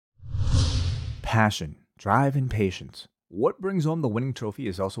Passion, drive, and patience. What brings home the winning trophy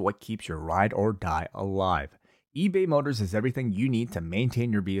is also what keeps your ride or die alive. eBay Motors has everything you need to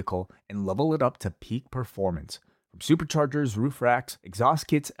maintain your vehicle and level it up to peak performance. From superchargers, roof racks, exhaust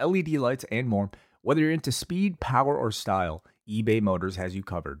kits, LED lights, and more, whether you're into speed, power, or style, eBay Motors has you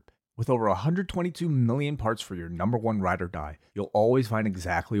covered. With over 122 million parts for your number one ride or die, you'll always find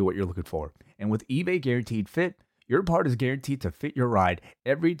exactly what you're looking for. And with eBay Guaranteed Fit, your part is guaranteed to fit your ride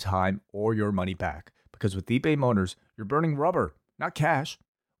every time or your money back. Because with eBay Motors, you're burning rubber, not cash.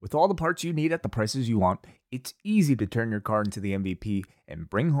 With all the parts you need at the prices you want, it's easy to turn your car into the MVP and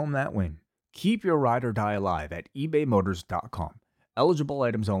bring home that win. Keep your ride or die alive at ebaymotors.com. Eligible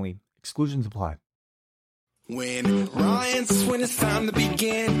items only. Exclusions apply. When when it's time to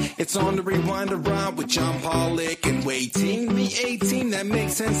begin, it's on the Rewind Around with John Pollock and waiting. The A-Team that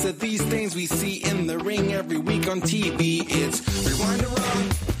makes sense of these things we see in the ring every week on TV. It's Rewind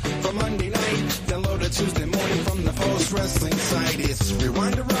Around for Monday night. Download it Tuesday morning from the Post Wrestling site. It's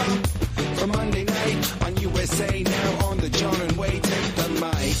Rewind Around for Monday night on USA Now on the John and Wai. Take the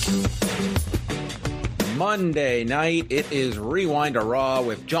mic. Monday night, it is Rewind a Raw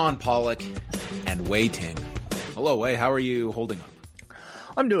with John Pollock and Wai Ting. Hello, Wai. How are you holding up?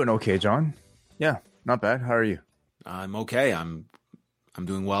 I'm doing okay, John. Yeah, not bad. How are you? I'm okay. I'm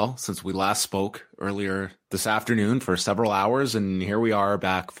doing well since we last spoke earlier this afternoon for several hours, and here we are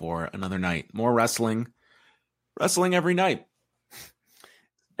back for another night. More wrestling every night.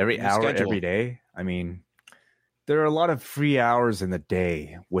 Every hour, every day. I mean, there are a lot of free hours in the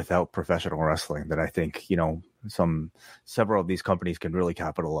day without professional wrestling that I think, several of these companies can really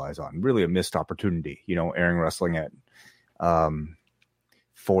capitalize on. Really a missed opportunity, airing wrestling at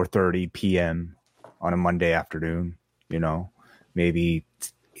 4:30 p.m. on a Monday afternoon, maybe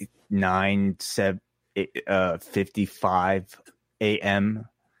 9:55 a.m.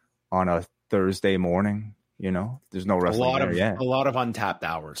 on a Thursday morning. There's no wrestling there yet. A lot of untapped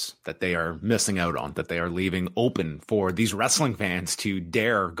hours that they are missing out on, that they are leaving open for these wrestling fans to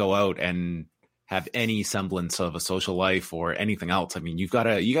dare go out and have any semblance of a social life or anything else. I mean, you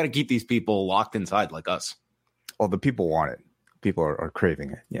gotta keep these people locked inside like us. Oh, the people want it. People are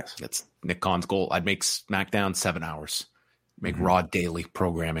craving it. Yes, that's Nick Khan's goal. I'd make SmackDown 7 hours, make Raw daily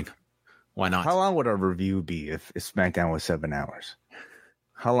programming. Why not? How long would a review be if SmackDown was 7 hours?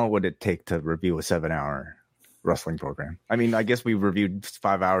 How long would it take to review a 7-hour wrestling program? I mean, I guess we reviewed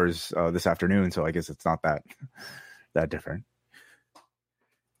 5 hours this afternoon, so I guess it's not that different.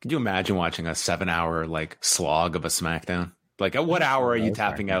 Could you imagine watching a 7-hour slog of a SmackDown? At what hour are you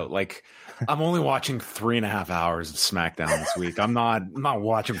tapping out? I'm only watching 3.5 hours of SmackDown this week. I'm not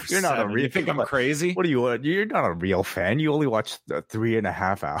watching for You're not 7. a real. You think I'm crazy? What are you? You're not a real fan. You only watch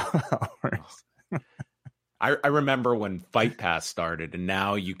 3.5 hours. I remember when Fight Pass started, and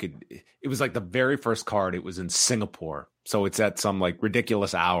now it was the very first card. It was in Singapore, so it's at some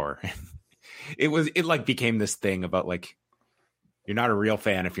ridiculous hour. It became this thing about you're not a real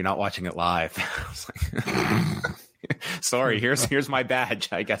fan if you're not watching it live. I was sorry, here's my badge.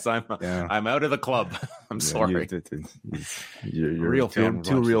 I guess I'm out of the club. I'm sorry. You're real fan.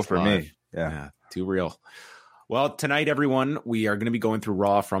 Too real for me. Yeah, too real. Well, tonight, everyone, we are going to be going through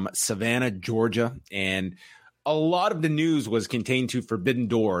Raw from Savannah, Georgia, and a lot of the news was contained to Forbidden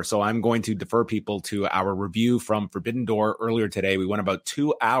Door, so I'm going to defer people to our review from Forbidden Door earlier today. We went about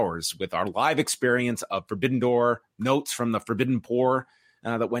 2 hours with our live experience of Forbidden Door, notes from the Forbidden Pour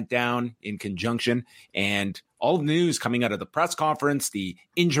that went down in conjunction, and all the news coming out of the press conference, the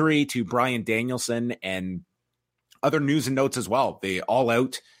injury to Bryan Danielson, and other news and notes as well. The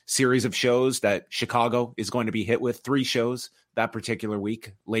all-out series of shows that Chicago is going to be hit with, 3 shows that particular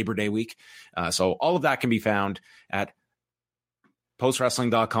week, Labor Day week. So all of that can be found at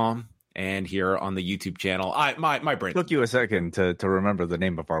postwrestling.com and here on the YouTube channel. My brain took you a second to remember the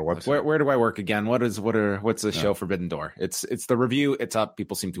name of our website. Where do I work again? What's the show Forbidden Door? It's the review. It's up.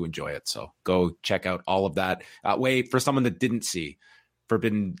 People seem to enjoy it. So go check out all of that. For someone that didn't see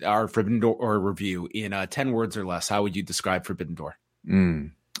Forbidden Door review in 10 words or less, how would you describe Forbidden Door?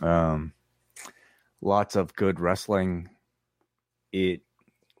 Lots of good wrestling. It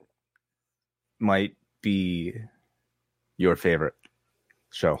might be your favorite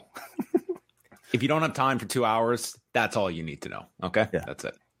show. If you don't have time for 2 hours, that's all you need to know. Okay? Yeah. That's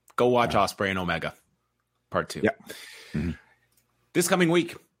it. Go watch Ospreay and Omega Part 2. Yeah. Mm-hmm. This coming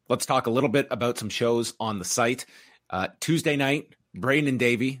week, let's talk a little bit about some shows on the site. Tuesday night, Braden and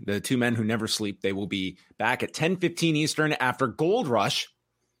Davey, the two men who never sleep, they will be back at 10:15 Eastern after Gold Rush,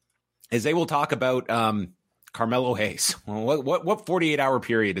 as they will talk about Carmelo Hayes. Well, what 48-hour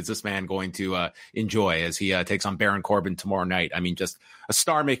period is this man going to enjoy as he takes on Baron Corbin tomorrow night? I mean, just a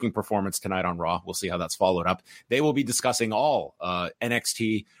star-making performance tonight on Raw. We'll see how that's followed up. They will be discussing all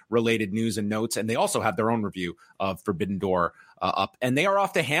NXT-related news and notes, and they also have their own review of Forbidden Door up. And they are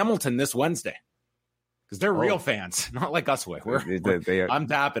off to Hamilton this Wednesday because they're real fans, not like us. I'm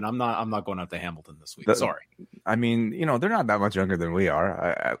tapping. I'm not going out to Hamilton this week. Sorry. I mean, they're not that much younger than we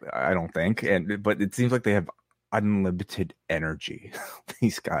are. I don't think, but it seems like they have unlimited energy.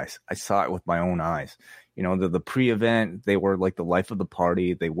 These guys, I saw it with my own eyes. The pre-event, they were like the life of the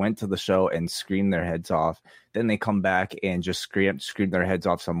party. They went to the show and screamed their heads off. Then they come back and just scream their heads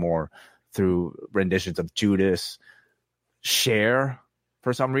off some more through renditions of Judas, Cher.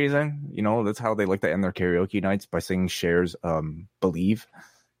 For some reason, that's how they like to end their karaoke nights, by singing Cher's "Believe."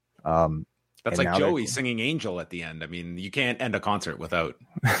 That's like Joey singing "Angel" at the end. I mean, you can't end a concert without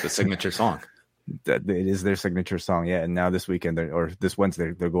the signature song. It is their signature song, yeah. And now this weekend, this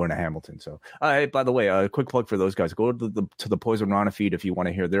Wednesday, they're going to Hamilton. So, by the way, a quick plug for those guys: go to the Poison Rana feed if you want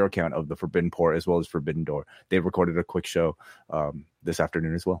to hear their account of the Forbidden Pour as well as Forbidden Door. They recorded a quick show this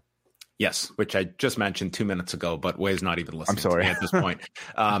afternoon as well. Yes, which I just mentioned 2 minutes ago, but Way's not even listening. I'm sorry. To me at this point.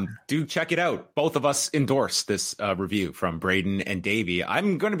 Do check it out. Both of us endorse this review from Braden and Davey.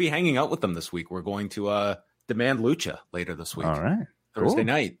 I'm going to be hanging out with them this week. We're going to Demand Lucha later this week. All right. Thursday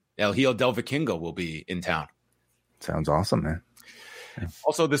night. El Hijo del Vikingo will be in town. Sounds awesome, man.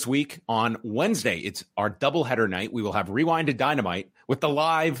 Also this week on Wednesday, it's our doubleheader night. We will have Rewind to Dynamite with the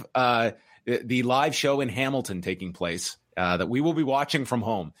live show in Hamilton taking place that we will be watching from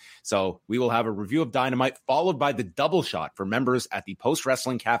home. So we will have a review of Dynamite followed by the double shot for members at the Post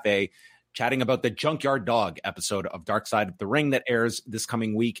Wrestling Cafe, chatting about the Junkyard Dog episode of Dark Side of the Ring that airs this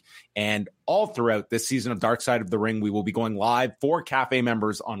coming week. And all throughout this season of Dark Side of the Ring, we will be going live for Cafe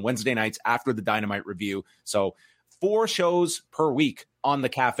members on Wednesday nights after the Dynamite review. So 4 shows per week on the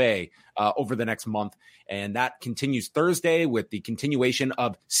Cafe over the next month. And that continues Thursday with the continuation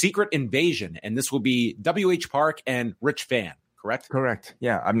of Secret Invasion. And this will be W.H. Park and Rich Fan. Correct? Correct.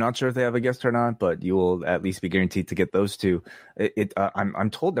 Yeah, I'm not sure if they have a guest or not, but you will at least be guaranteed to get those two. I'm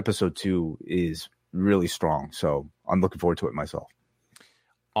told episode 2 is really strong, so I'm looking forward to it myself.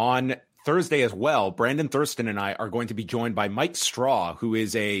 On Thursday as well, Brandon Thurston and I are going to be joined by Mike Straw, who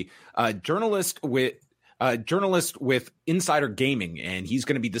is a journalist with Insider Gaming, and he's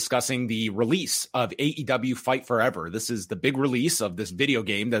going to be discussing the release of AEW Fight Forever. This is the big release of this video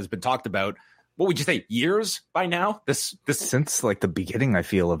game that has been talked about. What would you say, years by now? This since like the beginning, I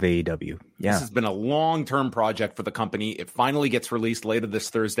feel, of AEW. Yeah, this has been a long-term project for the company. It finally gets released later this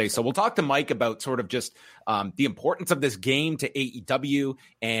Thursday. So we'll talk to Mike about sort of just the importance of this game to AEW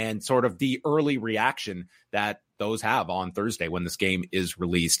and sort of the early reaction that those have on Thursday when this game is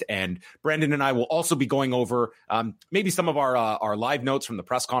released. And Brandon and I will also be going over maybe some of our live notes from the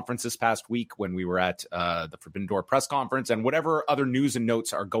press conference this past week when we were at the Forbidden Door press conference, and whatever other news and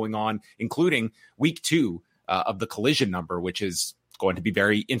notes are going on, including week 2 of the Collision number, which is going to be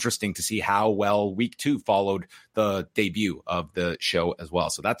very interesting to see how well week 2 followed the debut of the show as well.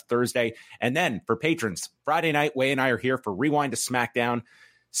 So that's Thursday. And then for patrons, Friday night, Way and I are here for Rewind to SmackDown.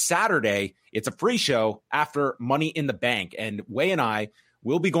 Saturday, it's a free show after Money in the Bank, and Way and I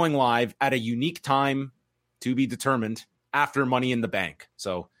will be going live at a unique time to be determined after Money in the Bank.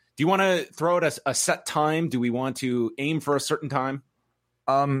 So do you want to throw it a set time? Do we want to aim for a certain time?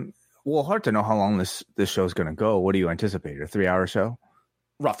 Well, hard to know how long this show is going to go. What do you anticipate? A 3-hour show?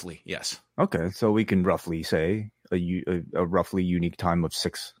 Roughly, yes. Okay, so we can roughly say a roughly unique time of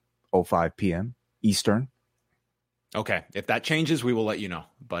 6:05 p.m. Eastern. Okay, if that changes, we will let you know.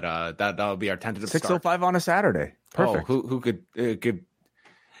 But that'll be our tentative 6:05 on a Saturday. Perfect. Oh, who could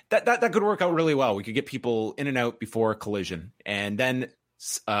that could work out really well. We could get people in and out before Collision, and then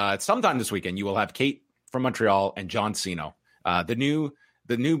sometime this weekend you will have Kate from Montreal and John Cena,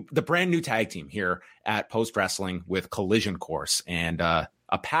 the brand new tag team here at Post Wrestling with Collision Course, and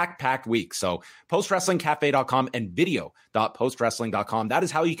a packed week. So postwrestlingcafe.com and video.postwrestling.com. That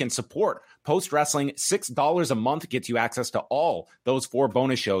is how you can support Post Wrestling. $6 a month gets you access to all those 4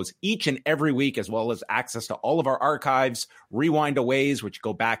 bonus shows each and every week, as well as access to all of our archives, rewind-aways, which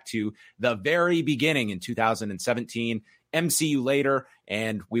go back to the very beginning in 2017, MCU later,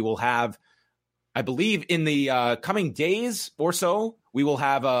 and we will have, I believe in the coming days or so, we will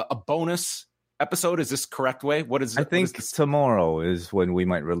have a bonus episode. Is this correct, Way? I think tomorrow is when we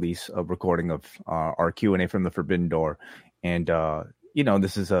might release a recording of our Q&A from the Forbidden Door. And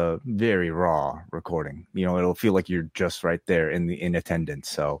this is a very raw recording. It'll feel like you're just right there in attendance.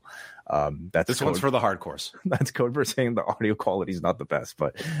 So this one's for the hardcores. That's code for saying the audio quality is not the best,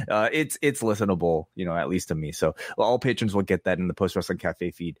 but it's listenable, at least to me. So all patrons will get that in the Post Wrestling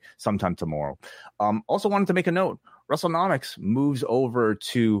Cafe feed sometime tomorrow. Also wanted to make a note. WrestleNomics moves over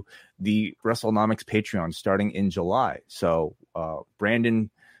to the WrestleNomics Patreon starting in July. So Brandon,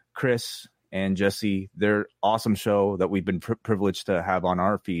 Chris, and Jesse, their awesome show that we've been privileged to have on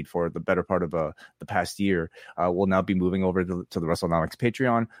our feed for the better part of the past year will now be moving over to the WrestleNomics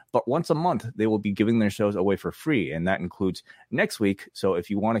Patreon. But once a month, they will be giving their shows away for free, and that includes next week. So if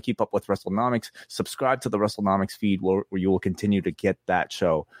you want to keep up with WrestleNomics, subscribe to the WrestleNomics feed where you will continue to get that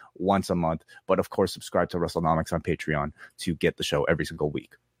show once a month. But of course, subscribe to WrestleNomics on Patreon to get the show every single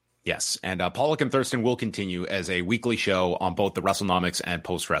week. Yes, and Pollock and Thurston will continue as a weekly show on both the WrestleNomics and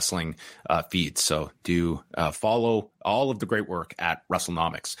Post Wrestling feeds. So do follow all of the great work at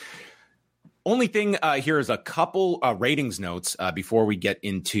WrestleNomics. Only thing here is a couple ratings notes before we get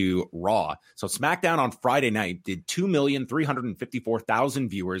into Raw. So SmackDown on Friday night did 2,354,000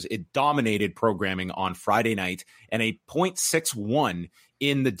 viewers. It dominated programming on Friday night and a 0.61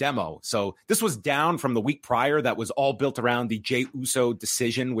 in the demo. So this was down from the week prior that was all built around the Jey Uso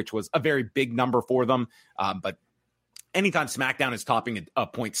decision, which was a very big number for them. But anytime SmackDown is topping a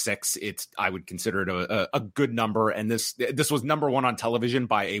 0.6, I would consider it a good number. And this was number one on television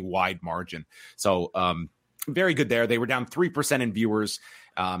by a wide margin. So very good there. They were down 3% in viewers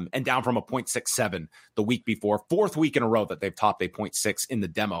and down from a 0.67 the week before. Fourth week in a row that they've topped a 0.6 in the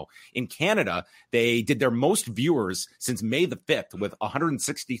demo. In Canada, they did their most viewers since May the 5th with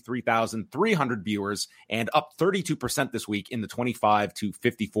 163,300 viewers and up 32% this week in the 25 to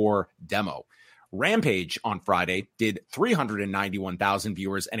 54 demo. Rampage on Friday did 391,000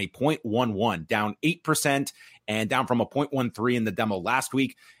 viewers and a 0.11, down 8% and down from a 0.13 in the demo last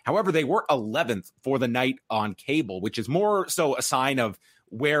week. However, they were 11th for the night on cable, which is more so a sign of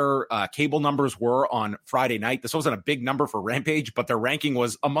where cable numbers were on Friday night. This wasn't a big number for Rampage, but their ranking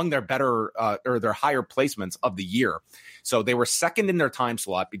was among their better or their higher placements of the year. So they were second in their time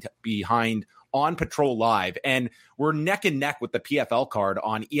slot behind On Patrol Live, and we're neck and neck with the PFL card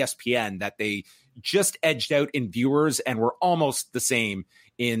on ESPN that they just edged out in viewers and were almost the same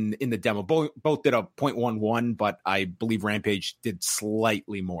in the demo. Both did a 0.11, but I believe Rampage did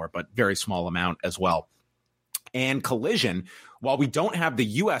slightly more, but very small amount as well. And Collision, while we don't have the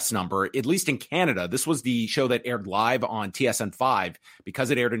US number, at least in Canada, this was the show that aired live on TSN 5 because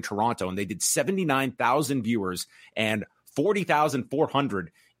it aired in Toronto, and they did 79,000 viewers and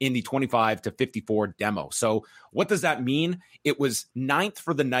 40,400 in the 25 to 54 demo. So what does that mean? It was 9th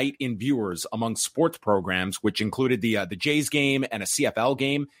for the night in viewers among sports programs, which included the Jays game and a CFL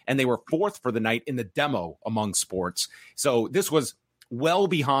game, and they were 4th for the night in the demo among sports. So this was well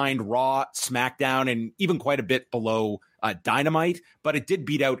behind Raw, SmackDown, and even quite a bit below Dynamite, but it did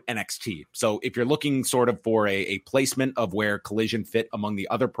beat out NXT. So if you're looking sort of for a placement of where Collision fit among the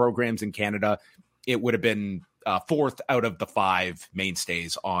other programs in Canada, it would have been 4th out of the 5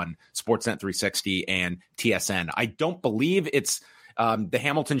 mainstays on Sportsnet 360 and TSN. I don't believe it's the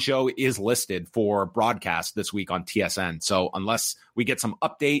Hamilton show is listed for broadcast this week on TSN. So unless we get some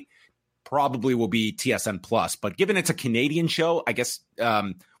update, probably will be TSN Plus. But given it's a Canadian show, I guess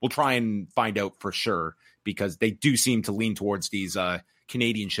we'll try and find out for sure, because they do seem to lean towards these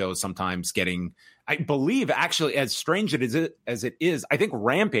Canadian shows sometimes getting, I believe, actually, as strange as it is, I think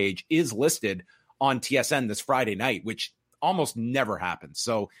Rampage is listed on TSN this Friday night, which almost never happens.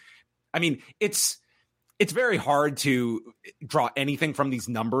 So, I mean, it's very hard to draw anything from these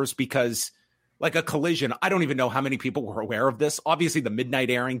numbers because, like a Collision, I don't even know how many people were aware of this. Obviously, the midnight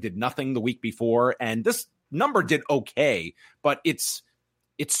airing did nothing the week before, and this number did okay, but it's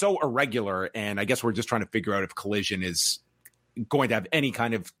so irregular, and I guess we're just trying to figure out if Collision is going to have any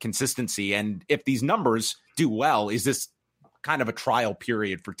kind of consistency, and if these numbers do well, is this kind of a trial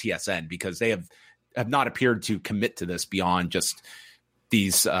period for TSN, because they have not appeared to commit to this beyond just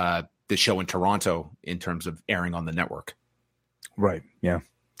these the show in Toronto in terms of airing on the network. Right. Yeah.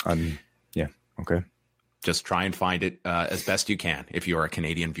 Yeah. Okay. Just try and find it as best you can if you're a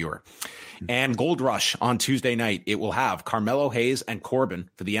Canadian viewer. And Gold Rush on Tuesday night, it will have Carmelo Hayes and Corbin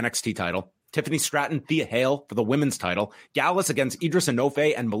for the NXT title, Tiffany Stratton, Thea Hale for the women's title, Gallus against Idris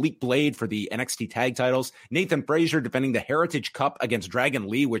Enofe and Malik Blade for the NXT tag titles, Nathan Frazier defending the Heritage Cup against Dragon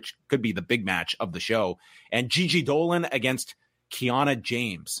Lee, which could be the big match of the show, and Gigi Dolan against Kiana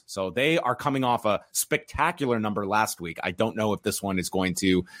James. So they are coming off a spectacular number last week. I don't know if this one is going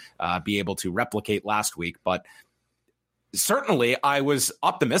to be able to replicate last week, but certainly I was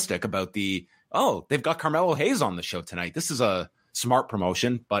optimistic about they've got Carmelo Hayes on the show tonight. This is a smart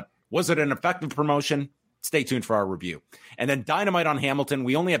promotion, but was it an effective promotion? Stay tuned for our review. And then Dynamite on Hamilton.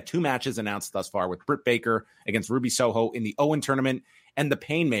 We only have 2 matches announced thus far, with Britt Baker against Ruby Soho in the Owen tournament, and the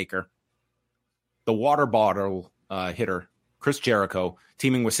Painmaker, the water bottle hitter, Chris Jericho,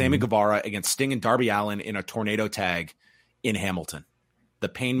 teaming with Sammy Guevara against Sting and Darby Allin in a tornado tag in Hamilton. The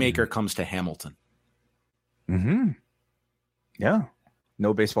Painmaker comes to Hamilton. Yeah.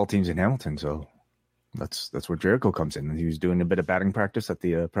 No baseball teams in Hamilton, so that's where Jericho comes in. He was doing a bit of batting practice at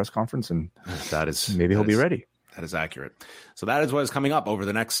the press conference, and maybe he'll be ready. That is accurate. So that is what is coming up over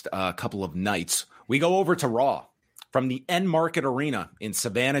the next couple of nights. We go over to Raw from the N Market Arena in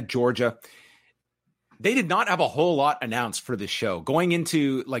Savannah, Georgia. They did not have a whole lot announced for this show. Going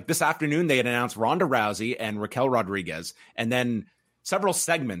into this afternoon, they had announced Ronda Rousey and Raquel Rodriguez, and then several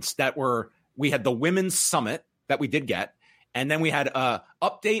segments we had the Women's Summit that we did get. And then we had an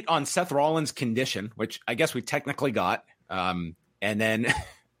update on Seth Rollins' condition, which I guess we technically got. And then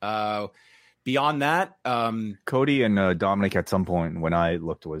beyond that, Cody and Dominic at some point when I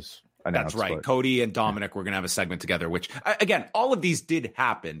looked was announced. That's right. But Cody and Dominic were going to have a segment together, which, again, all of these did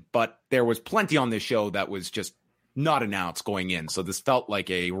happen, but there was plenty on this show that was just not announced going in. So this felt like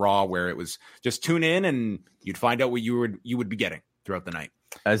a Raw where it was just tune in and you'd find out what you would be getting throughout the night.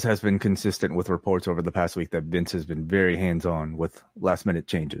 As has been consistent with reports over the past week, that Vince has been very hands-on with last-minute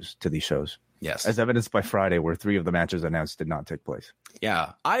changes to these shows. Yes. As evidenced by Friday, where 3 of the matches announced did not take place.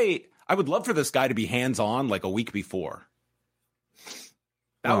 Yeah. I would love for this guy to be hands-on a week before.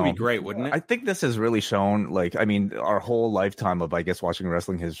 That would be great, wouldn't it? I think this has really shown, our whole lifetime of, watching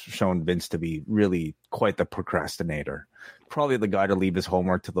wrestling has shown Vince to be really quite the procrastinator. Probably the guy to leave his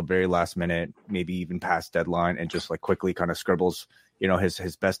homework to the very last minute, maybe even past deadline, and just quickly kind of scribbles,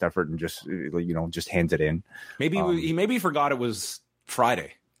 his best effort and just hands it in. Maybe he forgot it was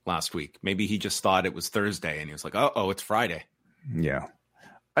Friday last week. Maybe he just thought it was Thursday and he was like, oh, it's Friday. Yeah.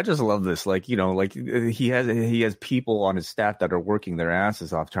 I just love this. He has people on his staff that are working their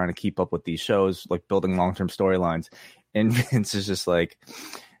asses off trying to keep up with these shows, building long-term storylines. And Vince is just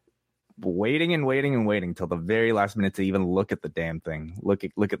waiting and waiting and waiting till the very last minute to even look at the damn thing. Look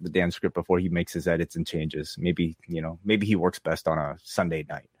at the damn script before he makes his edits and changes. Maybe he works best on a Sunday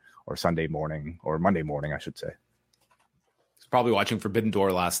night or Sunday morning or Monday morning, I should say. He's probably watching Forbidden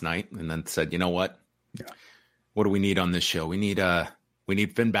Door last night and then said, you know what? Yeah. What do we need on this show? We need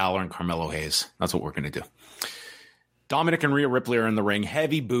Finn Balor and Carmelo Hayes. That's what we're going to do. Dominic and Rhea Ripley are in the ring.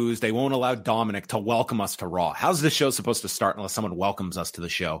 Heavy boos. They won't allow Dominic to welcome us to Raw. How's this show supposed to start unless someone welcomes us to the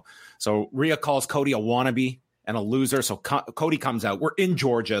show? So Rhea calls Cody a wannabe and a loser. So Cody comes out. We're in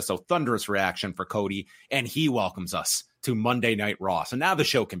Georgia, so thunderous reaction for Cody. And he welcomes us to Monday Night Raw. So now the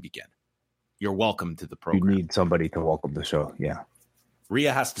show can begin. You're welcome to the program. You need somebody to welcome the show. Yeah.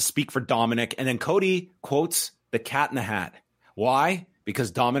 Rhea has to speak for Dominic. And then Cody quotes the Cat in the Hat. Why?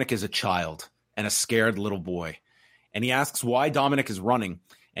 Because Dominic is a child and a scared little boy. And he asks why Dominic is running.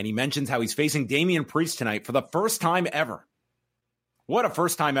 And he mentions how he's facing Damian Priest tonight for the first time ever. What a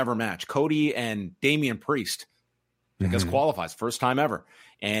first time ever match. Cody and Damian Priest. I guess qualifies. First time ever.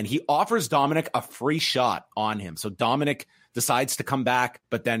 And he offers Dominic a free shot on him. So Dominic decides to come back,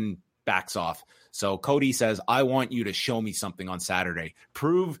 but then backs off. So Cody says, I want you to show me something on Saturday.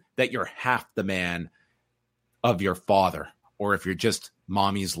 Prove that you're half the man of your father. Or if you're just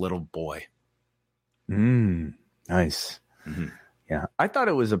mommy's little boy. Nice. Yeah. I thought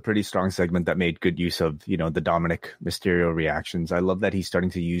it was a pretty strong segment that made good use of, the Dominic Mysterio reactions. I love that he's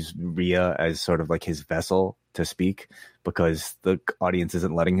starting to use Rhea as sort of his vessel to speak because the audience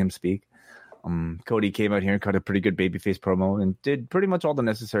isn't letting him speak. Cody came out here and cut a pretty good babyface promo and did pretty much all the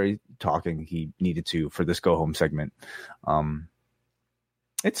necessary talking he needed to for this go home segment.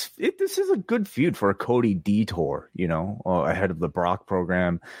 This is a good feud for a Cody detour, ahead of the Brock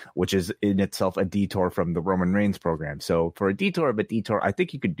program, which is in itself a detour from the Roman Reigns program. So for a detour of a detour, I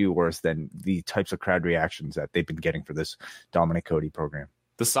think you could do worse than the types of crowd reactions that they've been getting for this Dominic Cody program.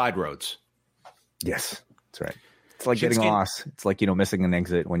 The side roads. Yes, that's right. It's like getting lost. It's like, missing an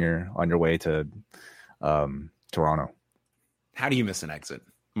exit when you're on your way to Toronto. How do you miss an exit?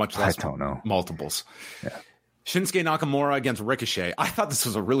 Much less I don't know. Multiples. Yeah. Shinsuke Nakamura against Ricochet. I thought this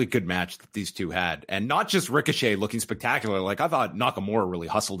was a really good match that these two had. And not just Ricochet looking spectacular. I thought Nakamura really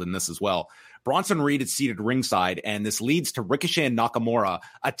hustled in this as well. Bronson Reed is seated ringside, and this leads to Ricochet and Nakamura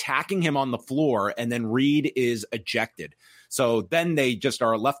attacking him on the floor, and then Reed is ejected. So then they just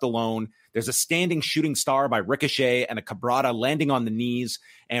are left alone. There's a standing shooting star by Ricochet and a Cabrata landing on the knees.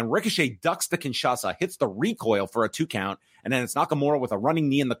 And Ricochet ducks the Kinshasa, hits the recoil for a 2 count. And then it's Nakamura with a running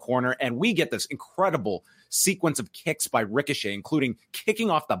knee in the corner. And we get this incredible sequence of kicks by Ricochet, including kicking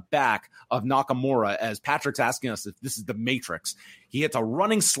off the back of Nakamura as Patrick's asking us if this is the Matrix. He hits a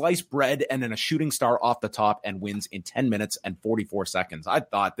running sliced bread and then a shooting star off the top and wins in 10 minutes and 44 seconds. I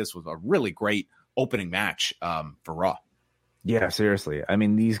thought this was a really great opening match for Raw. Yeah, seriously. I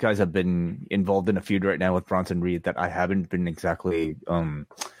mean, these guys have been involved in a feud right now with Bronson Reed that I haven't been exactly, I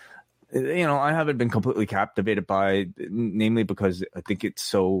haven't been completely captivated by, namely because I think it's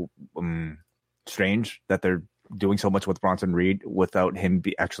so strange that they're doing so much with Bronson Reed without him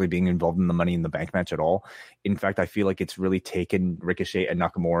actually being involved in the Money in the Bank match at all. In fact, I feel like it's really taken Ricochet and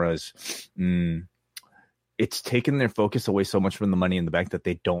Nakamura's it's taken their focus away so much from the Money in the Bank that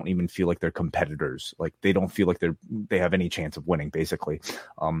they don't even feel like they're competitors. Like they don't feel like they have any chance of winning, basically.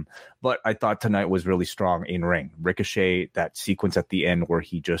 But I thought tonight was really strong in ring. Ricochet, that sequence at the end where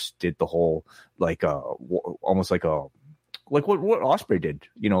he just did the whole almost like what Ospreay did,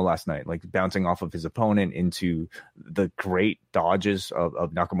 last night, like bouncing off of his opponent into the great dodges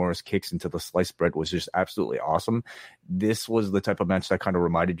of Nakamura's kicks into the sliced bread was just absolutely awesome. This was the type of match that kind of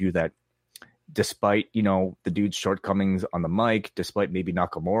reminded you that despite, the dude's shortcomings on the mic, despite maybe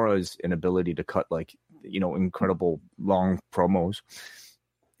Nakamura's inability to cut incredible long promos,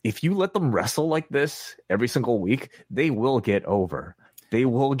 if you let them wrestle like this every single week, they will get over. They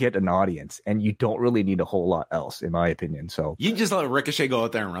will get an audience, and you don't really need a whole lot else, in my opinion. So you just let Ricochet go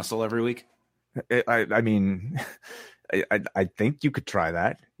out there and wrestle every week? I mean, I think you could try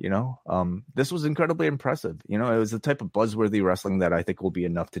that, This was incredibly impressive. It was the type of buzzworthy wrestling that I think will be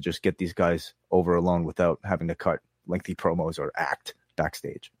enough to just get these guys over alone without having to cut lengthy promos or act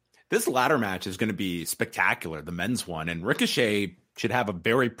backstage. This ladder match is going to be spectacular, the men's one, and Ricochet should have a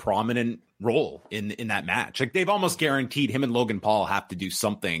very prominent role in that match. Like they've almost guaranteed him and Logan Paul have to do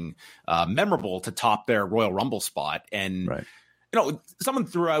something memorable to top their Royal Rumble spot. And right. Someone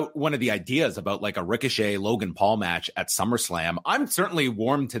threw out one of the ideas about like a Ricochet Logan Paul match at SummerSlam. I'm certainly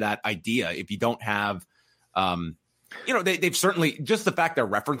warm to that idea. If you don't have, they've certainly, just the fact they're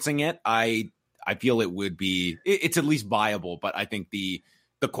referencing it, I feel it would be, it's at least viable. But I think the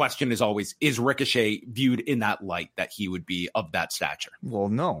question is always, is Ricochet viewed in that light that he would be of that stature? Well,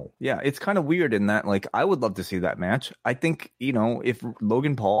 no. Yeah, it's kind of weird in that, like, I would love to see that match. I think, if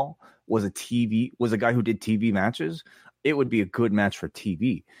Logan Paul was a guy who did TV matches, it would be a good match for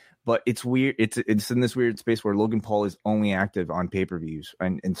TV. But it's weird. It's in this weird space where Logan Paul is only active on pay-per-views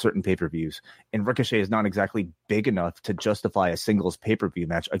and in certain pay-per-views. And Ricochet is not exactly big enough to justify a singles pay-per-view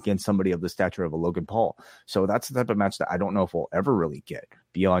match against somebody of the stature of a Logan Paul. So that's the type of match that I don't know if we'll ever really get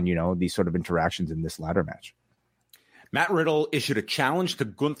beyond, these sort of interactions in this ladder match. Matt Riddle issued a challenge to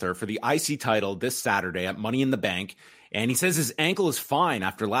Gunther for the IC title this Saturday at Money in the Bank. And he says his ankle is fine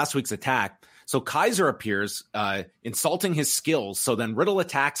after last week's attack. So Kaiser appears, insulting his skills. So then Riddle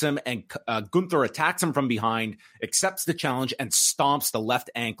attacks him, and Gunther attacks him from behind, accepts the challenge, and stomps the left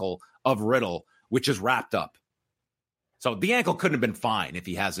ankle of Riddle, which is wrapped up. So the ankle couldn't have been fine if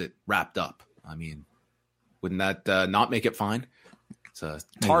he has it wrapped up. I mean, wouldn't that not make it fine? It's a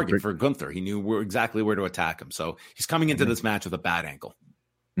target for Gunther. He knew exactly where to attack him. So he's coming into this match with a bad ankle.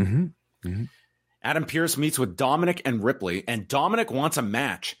 Mm-hmm. Mm-hmm. Adam Pearce meets with Dominic and Ripley, and Dominic wants a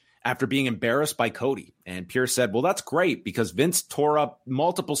match after being embarrassed by Cody. And Pearce said, well, that's great because Vince tore up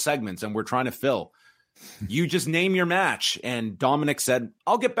multiple segments and we're trying to fill. You just name your match. And Dominic said,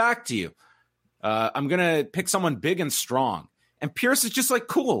 I'll get back to you. I'm going to pick someone big and strong. And Pearce is just like,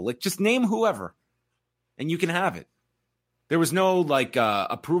 cool, like just name whoever and you can have it. There was no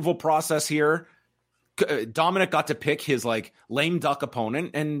approval process here. Dominic got to pick his lame duck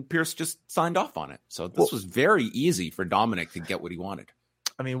opponent and Pearce just signed off on it. So this was very easy for Dominic to get what he wanted.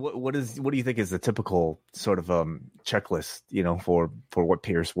 I mean, what do you think is the typical sort of checklist, for what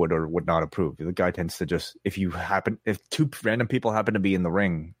Pearce would or would not approve? The guy tends to just, if two random people happen to be in the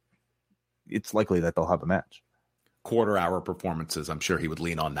ring, it's likely that they'll have a match. Quarter-hour performances, I'm sure he would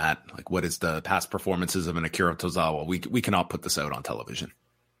lean on that. Like, what is the past performances of an Akira Tozawa? We cannot put this out on television.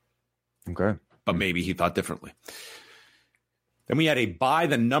 Okay. But maybe he thought differently. Then we had a by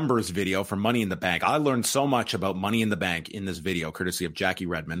the numbers video for Money in the Bank. I learned so much about Money in the Bank in this video, courtesy of Jackie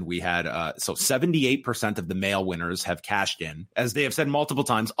Redmond. We had, 78% of the male winners have cashed in. As they have said multiple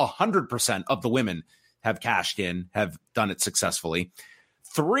times, 100% of the women have cashed in, have done it successfully.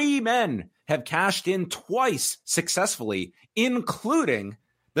 3 men have cashed in twice successfully, including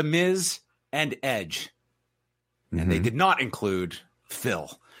The Miz and Edge. And they did not include Phil.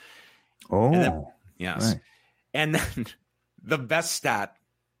 Oh, yes. Right. And then the best stat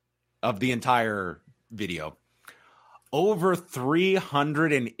of the entire video. Over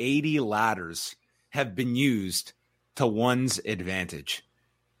 380 ladders have been used to one's advantage.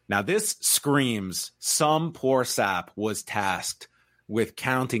 Now, this screams some poor sap was tasked with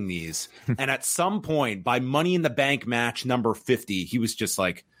counting these. And at some point, by Money in the Bank match number 50, he was just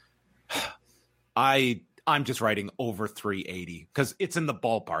like, I'm just writing over 380 because it's in the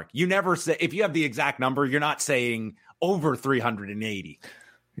ballpark. You never say, if you have the exact number, you're not saying over 380.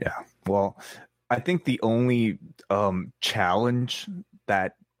 Yeah. Well, I think the only challenge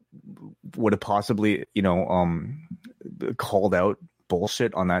that would have possibly, called out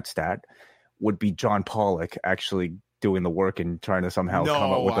bullshit on that stat would be John Pollock actually doing the work and trying to somehow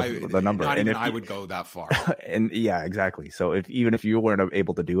come up with the number. Not even I would go that far. And yeah, exactly. So even if you weren't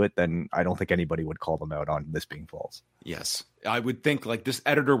able to do it, then I don't think anybody would call them out on this being false. Yes. I would think like this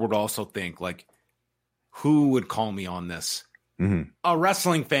editor would also think like, who would call me on this? Mm-hmm. A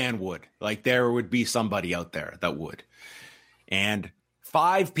wrestling fan would. Like there would be somebody out there that would. And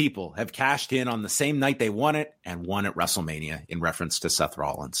 5 people have cashed in on the same night they won it and won at WrestleMania in reference to Seth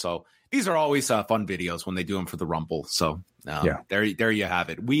Rollins. So these are always fun videos when they do them for the Rumble. So there you have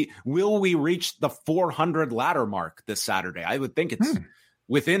it. Will we reach the 400 ladder mark this Saturday? I would think it's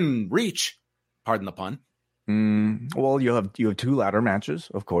within reach. Pardon the pun. Well, you have 2 ladder matches,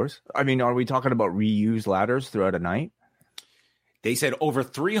 of course. I mean, are we talking about reused ladders throughout a night? They said over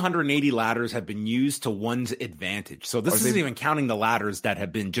 380 ladders have been used to one's advantage. So this isn't even counting the ladders that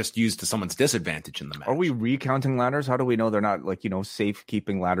have been just used to someone's disadvantage in the match. Are we recounting ladders? How do we know they're not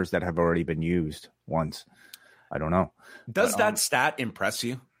safekeeping ladders that have already been used once? I don't know. Does that stat impress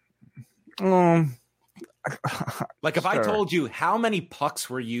you? Like if I told you how many pucks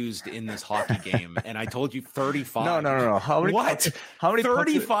were used in this hockey game and I told you 35. No. How many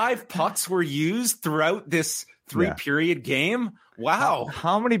 35 pucks were used throughout this 3-period game? Wow.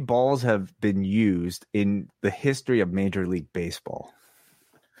 How many balls have been used in the history of Major League Baseball?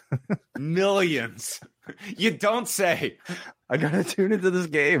 Millions. You don't say. I gotta tune into this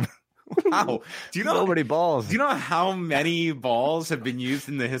game. Wow. Do you know so many balls? Do you know how many balls have been used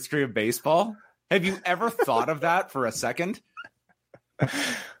in the history of baseball? Have you ever thought of that for a second?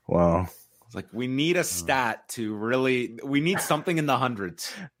 Wow. It's like we need a stat to really. We need something in the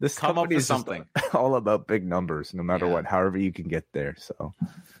hundreds. This come up with something. All about big numbers, no matter what. However you can get there. So,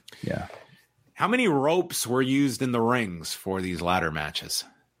 yeah. How many ropes were used in the rings for these ladder matches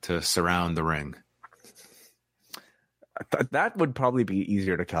to surround the ring? That would probably be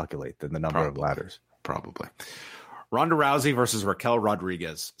easier to calculate than the number of ladders. Probably. Ronda Rousey versus Raquel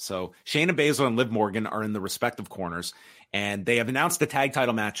Rodriguez. So Shayna Baszler and Liv Morgan are in the respective corners, and they have announced the tag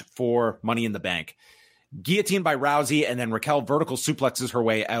title match for Money in the Bank. Guillotine by Rousey, and then Raquel vertical suplexes her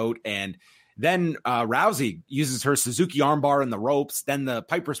way out, and then Rousey uses her Suzuki armbar in the ropes. Then the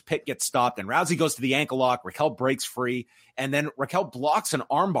Piper's Pit gets stopped, and Rousey goes to the ankle lock. Raquel breaks free, and then Raquel blocks an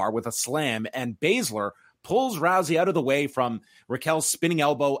armbar with a slam, and Baszler pulls Rousey out of the way from Raquel's spinning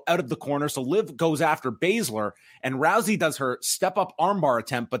elbow out of the corner. So Liv goes after Baszler, and Rousey does her step-up armbar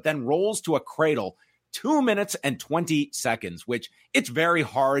attempt, but then rolls to a cradle. 2 minutes and 20 seconds, which it's very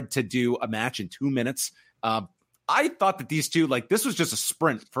hard to do a match in 2 minutes. I thought that these two, this was just a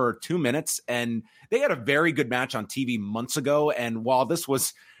sprint for 2 minutes, and they had a very good match on TV months ago. And while this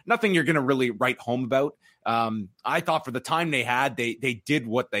was nothing you're going to really write home about, I thought for the time they had, they did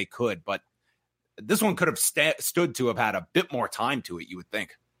what they could, but this one could have stood to have had a bit more time to it, you would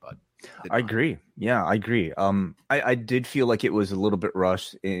think. But I agree. Yeah, I agree. I did feel like it was a little bit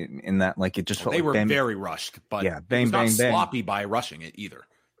rushed in that, it just felt they like were very rushed, but yeah, it was not sloppy by rushing it either.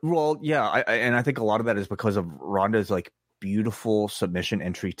 Well, yeah, I think a lot of that is because of Ronda's beautiful submission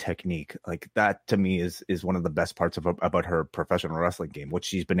entry technique. That to me is one of the best parts about her professional wrestling game, which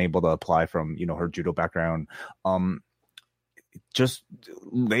she's been able to apply from her judo background. Just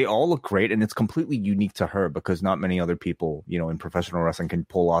they all look great, and it's completely unique to her because not many other people in professional wrestling can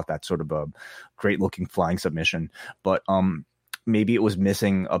pull off that sort of a great looking flying submission. But maybe it was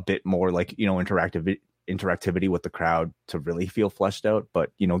missing a bit more interactivity with the crowd to really feel fleshed out.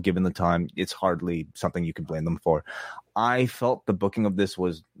 But given the time, it's hardly something you can blame them for. I felt the booking of this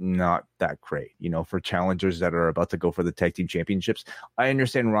was not that great, for challengers that are about to go for the tag team championships. I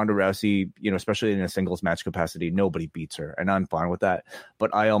understand Ronda Rousey, especially in a singles match capacity, nobody beats her, and I'm fine with that.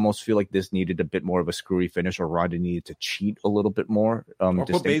 But I almost feel like this needed a bit more of a screwy finish, or Ronda needed to cheat a little bit more. Or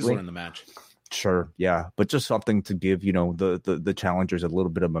put Baszler in the match. Sure, yeah, but just something to give the challengers a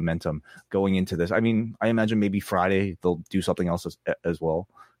little bit of momentum going into this. I mean, I imagine maybe Friday they'll do something else as well,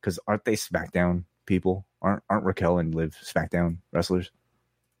 because aren't they SmackDown people? Aren't Raquel and Liv SmackDown wrestlers?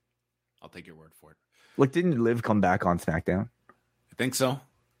 I'll take your word for it. Like, didn't Liv come back on SmackDown? I think so.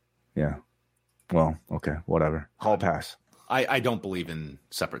 Yeah. Well, okay, whatever. Hall pass. I don't believe in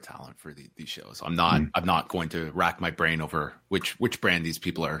separate talent for these shows. I'm not going to rack my brain over which brand these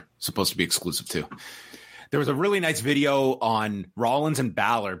people are supposed to be exclusive to. There was a really nice video on Rollins and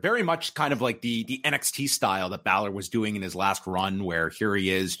Balor, very much kind of like the NXT style that Balor was doing in his last run, where here he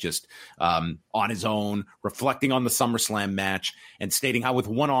is just on his own, reflecting on the SummerSlam match and stating how with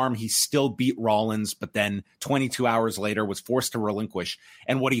one arm he still beat Rollins, but then 22 hours later was forced to relinquish.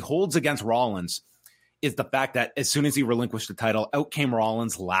 And what he holds against Rollins is the fact that as soon as he relinquished the title, out came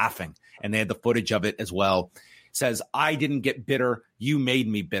Rollins laughing, and they had the footage of it as well. Says, "I didn't get bitter, you made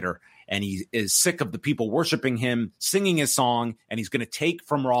me bitter." And he is sick of the people worshiping him, singing his song, and he's going to take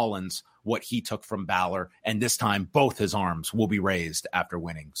from Rollins what he took from Balor. And this time, both his arms will be raised after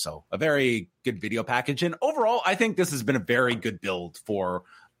winning. So a very good video package. And overall, I think this has been a very good build for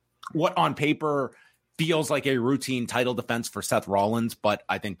what on paper feels like a routine title defense for Seth Rollins. But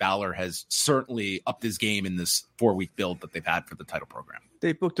I think Balor has certainly upped his game in this 4-week build that they've had for the title program.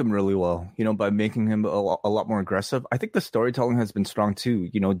 They booked him really well, by making him a lot more aggressive. I think the storytelling has been strong too,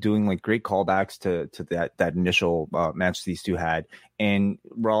 doing like great callbacks to that initial match these two had. And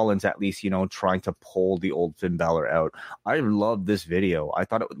Rollins, at least, trying to pull the old Finn Balor out. I love this video. I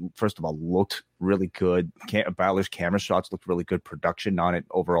thought it, first of all, looked really good. Balor's camera shots looked really good. Production on it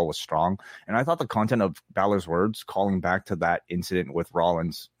overall was strong. And I thought the content of Balor's words, calling back to that incident with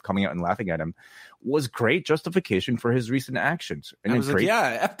Rollins coming out and laughing at him, was great justification for his recent actions. And I was like,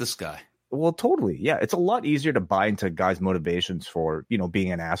 yeah, F this guy. Well, totally. Yeah. It's a lot easier to buy into guys' motivations for,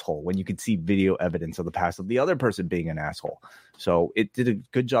 being an asshole when you can see video evidence of the past of the other person being an asshole. So it did a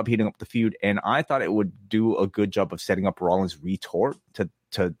good job heating up the feud. And I thought it would do a good job of setting up Rollins' retort to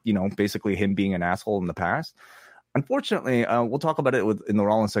basically him being an asshole in the past. Unfortunately, we'll talk about it in the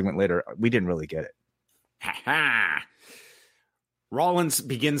Rollins segment later. We didn't really get it. Ha ha. Rollins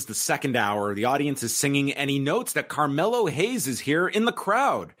begins the second hour. The audience is singing, and he notes that Carmelo Hayes is here in the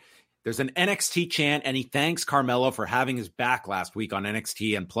crowd. There's an NXT chant, and he thanks Carmelo for having his back last week on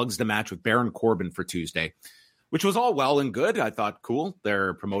NXT and plugs the match with Baron Corbin for Tuesday, which was all well and good. I thought, cool,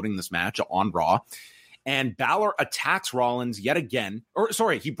 they're promoting this match on Raw. And Balor attacks Rollins yet again.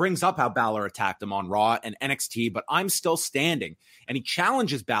 He brings up how Balor attacked him on Raw and NXT, but I'm still standing. And he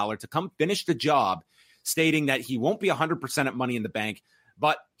challenges Balor to come finish the job, stating that he won't be 100% at Money in the Bank,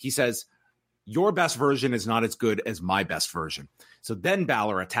 but he says, your best version is not as good as my best version. So then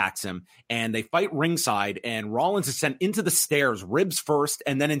Balor attacks him, and they fight ringside, and Rollins is sent into the stairs, ribs first,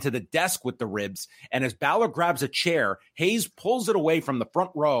 and then into the desk with the ribs. And as Balor grabs a chair, Hayes pulls it away from the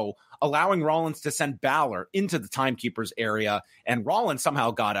front row, allowing Rollins to send Balor into the timekeeper's area. And Rollins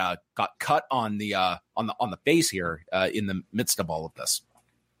somehow got cut on the face here in the midst of all of this.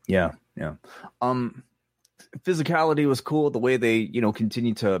 Yeah. Physicality was cool. The way they,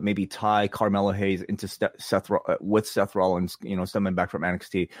 continue to maybe tie Carmelo Hayes into Seth Rollins, stemming back from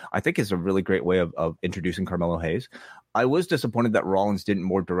NXT, I think is a really great way of introducing Carmelo Hayes. I was disappointed that Rollins didn't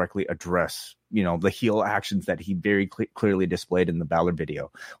more directly address, the heel actions that he very clearly displayed in the Balor video.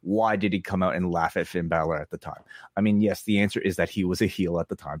 Why did he come out and laugh at Finn Balor at the time? I mean, yes, the answer is that he was a heel at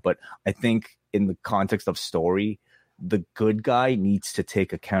the time, but I think in the context of story, the good guy needs to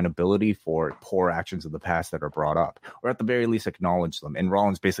take accountability for poor actions of the past that are brought up, or at the very least acknowledge them. And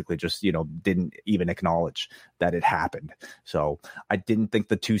Rollins basically just, didn't even acknowledge that it happened. So I didn't think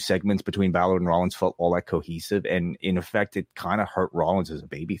the two segments between Balor and Rollins felt all that cohesive. And in effect, it kind of hurt Rollins as a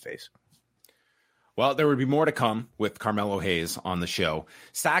babyface. Well, there would be more to come with Carmelo Hayes on the show.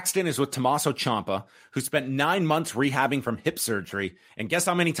 Saxton is with Tommaso Ciampa, who spent 9 months rehabbing from hip surgery. And guess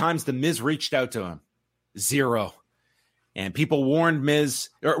how many times The Miz reached out to him? 0. And people warned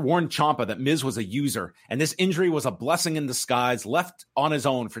Ciampa that Miz was a user, and this injury was a blessing in disguise, left on his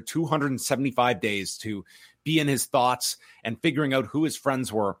own for 275 days to be in his thoughts and figuring out who his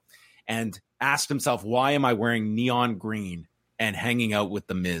friends were, and asked himself, why am I wearing neon green and hanging out with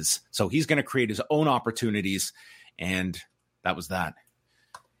the Miz? So he's going to create his own opportunities, and that was that.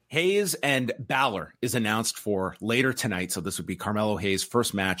 Hayes and Balor is announced for later tonight, so this would be Carmelo Hayes'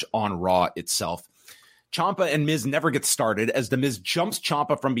 first match on Raw itself. Ciampa and Miz never get started as the Miz jumps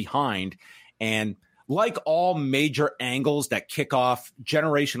Ciampa from behind. And like all major angles that kick off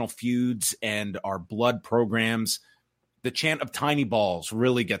generational feuds and our blood programs, the chant of tiny balls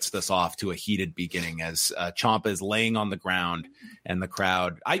really gets this off to a heated beginning as Ciampa is laying on the ground and the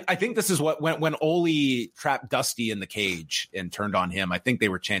crowd. I think this is what when Ole trapped Dusty in the cage and turned on him. I think they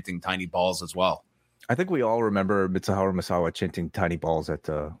were chanting tiny balls as well. I think we all remember Mitsuharu Misawa chanting tiny balls at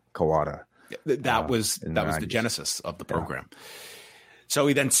Kawada. That was the genesis of the program. Yeah. So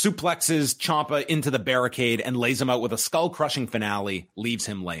he then suplexes Ciampa into the barricade and lays him out with a skull-crushing finale, leaves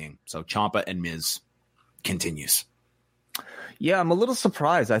him laying. So Ciampa and Miz continues. Yeah, I'm a little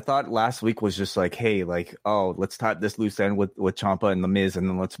surprised. I thought last week was just like, hey, like, oh, let's tie this loose end with Ciampa and The Miz, and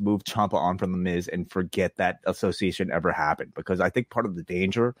then let's move Ciampa on from The Miz and forget that association ever happened. Because I think part of the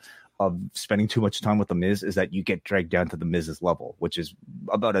danger of spending too much time with The Miz is that you get dragged down to The Miz's level, which is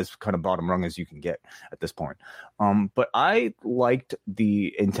about as kind of bottom rung as you can get at this point. But I liked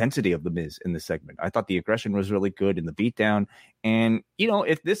the intensity of The Miz in this segment. I thought the aggression was really good in the beatdown. And, you know,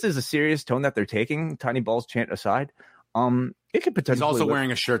 if this is a serious tone that they're taking, Tiny Balls chant aside, it could potentially. He's also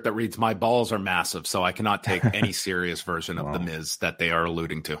wearing a shirt that reads "My balls are massive," so I cannot take any serious version of The Miz that they are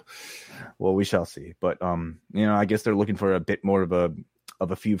alluding to. Well, we shall see. But you know, I guess they're looking for a bit more of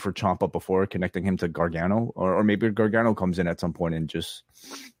a feud for Ciampa before connecting him to Gargano, or maybe Gargano comes in at some point and just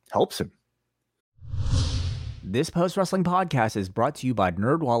helps him. This post wrestling podcast is brought to you by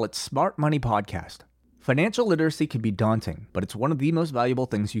NerdWallet's Smart Money Podcast. Financial literacy can be daunting, but it's one of the most valuable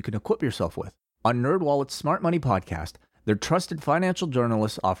things you can equip yourself with. On NerdWallet's Smart Money Podcast, their trusted financial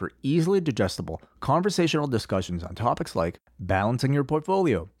journalists offer easily digestible, conversational discussions on topics like balancing your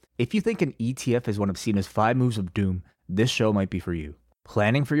portfolio. If you think an ETF is one of Cena's 5 moves of doom, this show might be for you.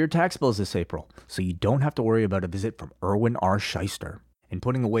 Planning for your tax bills this April, so you don't have to worry about a visit from Erwin R. Shyster. And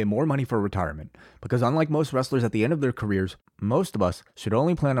putting away more money for retirement, because unlike most wrestlers at the end of their careers, most of us should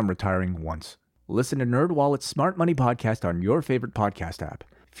only plan on retiring once. Listen to NerdWallet's Smart Money Podcast on your favorite podcast app.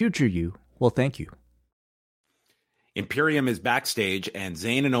 Future you will thank you. Imperium is backstage and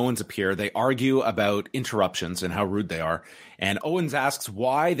Zayn and Owens appear. They argue about interruptions and how rude they are. And Owens asks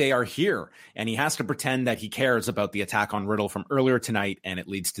why they are here. And he has to pretend that he cares about the attack on Riddle from earlier tonight. And it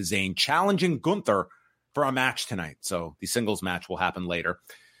leads to Zayn challenging Gunther for a match tonight. So the singles match will happen later.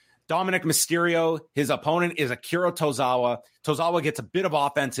 Dominic Mysterio, his opponent is Akira Tozawa. Tozawa gets a bit of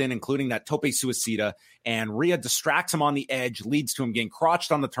offense in, including that tope suicida, and Rhea distracts him on the edge, leads to him getting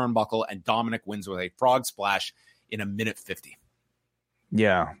crotched on the turnbuckle, and Dominic wins with a frog splash in a minute 50.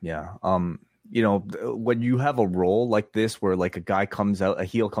 Yeah. You know, when you have a role like this where like a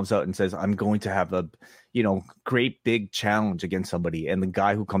heel comes out and says, I'm going to have a, you know, great big challenge against somebody, and the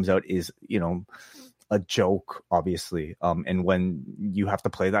guy who comes out is, you know, a joke, obviously. And when you have to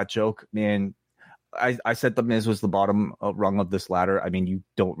play that joke, man, I said The Miz was the bottom rung of this ladder. I mean, you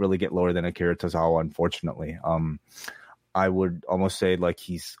don't really get lower than Akira Tozawa, unfortunately. I would almost say like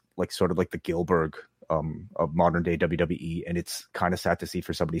he's like sort of like the Gilbert of modern day WWE, and it's kind of sad to see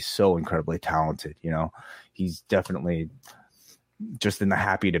for somebody so incredibly talented. You know, he's definitely just in the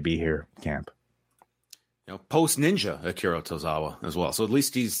happy to be here camp. You know, post Ninja Akira Tozawa as well. So at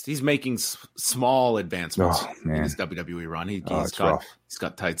least he's making small advancements in his WWE run. He's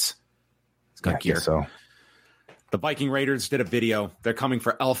got tights. He's got gear. So the Viking Raiders did a video. They're coming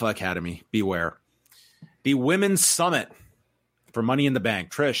for Alpha Academy. Beware. The Women's Summit for Money in the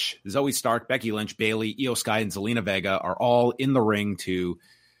Bank. Trish, Zoe Stark, Becky Lynch, Bayley, Io Sky, and Zelina Vega are all in the ring to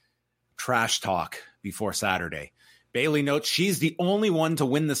trash talk before Saturday. Bayley notes she's the only one to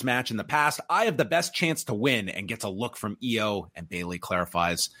win this match in the past. I have the best chance to win, and gets a look from Io, and Bayley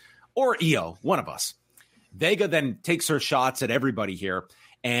clarifies, or Io, one of us. Vega then takes her shots at everybody here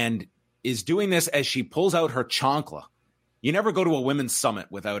and is doing this as she pulls out her chancla. You never go to a women's summit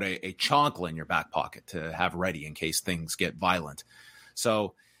without a chancla in your back pocket to have ready in case things get violent.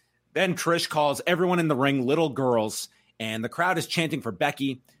 So then Trish calls everyone in the ring little girls, and the crowd is chanting for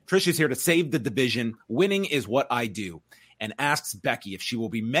Becky. Trish is here to save the division. Winning is what I do. And asks Becky if she will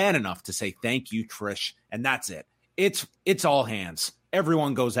be man enough to say, thank you, Trish. And that's it. It's all hands.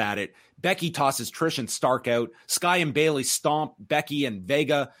 Everyone goes at it. Becky tosses Trish and Stark out. Sky and Bayley stomp Becky and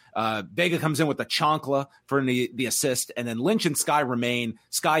Vega. Vega comes in with the chancla for the assist. And then Lynch and Sky remain.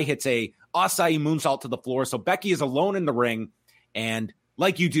 Sky hits a acai moonsault to the floor. So Becky is alone in the ring. And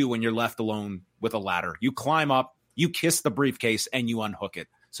like you do when you're left alone with a ladder, you climb up, you kiss the briefcase, and you unhook it.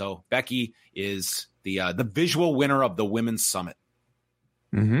 So Becky is the visual winner of the Women's Summit.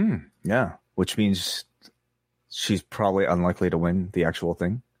 Mm-hmm. Yeah, which means she's probably unlikely to win the actual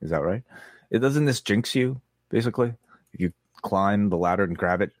thing. Is that right? Doesn't this jinx you, basically, if you climb the ladder and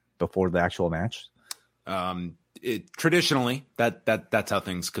grab it before the actual match? Traditionally, that's how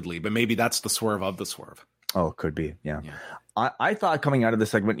things could lead, but maybe that's the swerve of the swerve. Oh, it could be. Yeah. Yeah. I thought coming out of the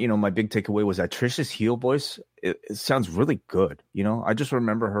segment, my big takeaway was that Trish's heel voice, it sounds really good. I just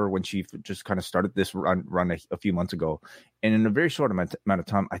remember her when she just kind of started this run a few months ago. And in a very short amount of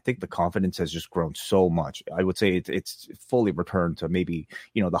time, I think the confidence has just grown so much. I would say it's fully returned to maybe,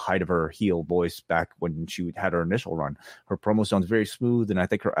 the height of her heel voice back when she had her initial run. Her promo sounds very smooth, and I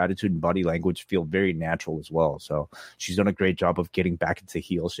think her attitude and body language feel very natural as well. So she's done a great job of getting back into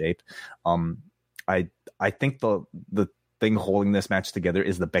heel shape. I think the thing holding this match together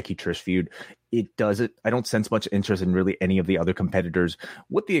is the Becky Trish feud. I don't sense much interest in really any of the other competitors,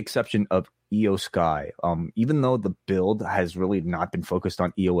 with the exception of Io Sky. Even though the build has really not been focused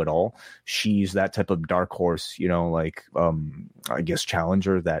on Io at all, she's that type of dark horse, I guess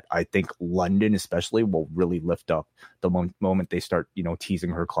challenger that I think London especially will really lift up the moment they start, teasing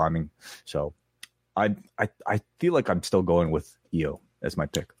her climbing. So I feel like I'm still going with Io as my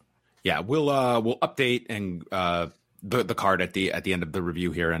pick. Yeah, we'll update and the card at the end of the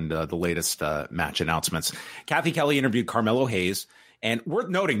review here and the latest match announcements. Kathy Kelly interviewed Carmelo Hayes, and worth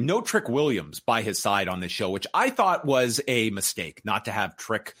noting, no Trick Williams by his side on this show, which I thought was a mistake not to have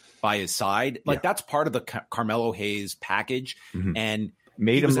Trick by his side. That's part of the Carmelo Hayes package, and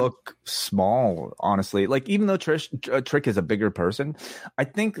made him look small, honestly. Even though Trick is a bigger person, I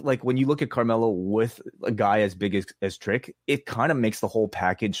think when you look at Carmelo with a guy as big as Trick, it kind of makes the whole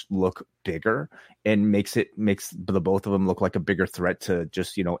package look bigger and makes the both of them look like a bigger threat to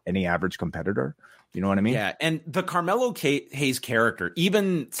just, any average competitor. You know what I mean? Yeah, and the Carmelo Hayes character,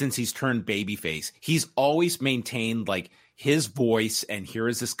 even since he's turned babyface, he's always maintained his voice, and here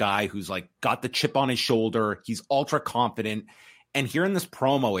is this guy who's got the chip on his shoulder. He's ultra confident. And here in this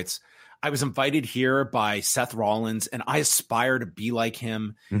promo, I was invited here by Seth Rollins, and I aspire to be like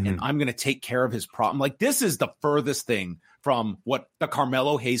him, and I'm going to take care of his problem. This is the furthest thing from what the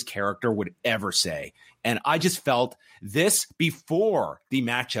Carmelo Hayes character would ever say. And I just felt this before the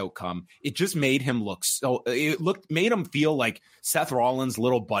match outcome. It just made him made him feel like Seth Rollins'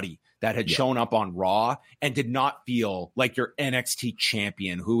 little buddy that had shown up on Raw and did not feel like your NXT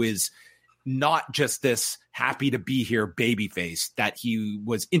champion, who is not just this happy to be here babyface that he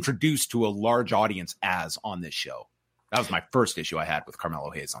was introduced to a large audience as on this show. That was my first issue I had with Carmelo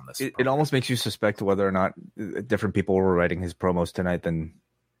Hayes on this. It almost makes you suspect whether or not different people were writing his promos tonight than.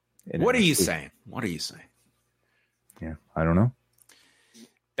 What are you saying? What are you saying? Yeah, I don't know.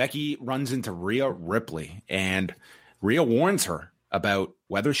 Becky runs into Rhea Ripley, and Rhea warns her about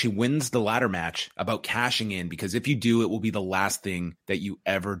whether she wins the ladder match, about cashing in, because if you do, it will be the last thing that you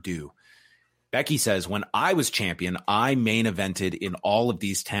ever do. Becky says, when I was champion, I main evented in all of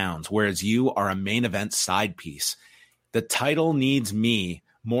these towns, whereas you are a main event side piece. The title needs me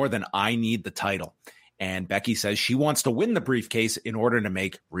more than I need the title. And Becky says she wants to win the briefcase in order to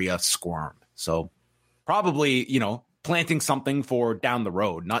make Rhea squirm. So probably, planting something for down the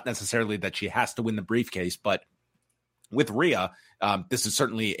road, not necessarily that she has to win the briefcase, but with Rhea, this is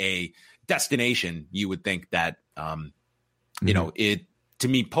certainly a destination. You would think that, it, to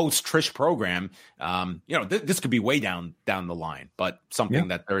me, post Trish program, this could be way down the line, but something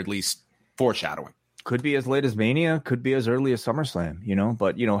that they're at least foreshadowing. Could be as late as Mania, could be as early as SummerSlam,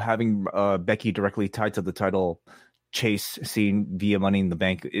 but, having Becky directly tied to the title chase scene via Money in the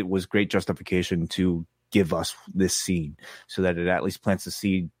Bank, it was great justification to give us this scene so that it at least plants a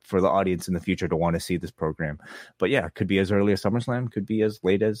seed for the audience in the future to want to see this program. But yeah, it could be as early as SummerSlam, could be as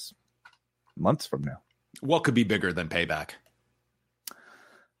late as months from now. What could be bigger than Payback?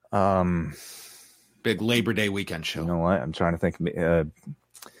 Big Labor Day weekend show. You know what? I'm trying to think.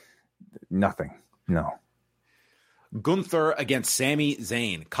 Nothing. No. Gunther against Sami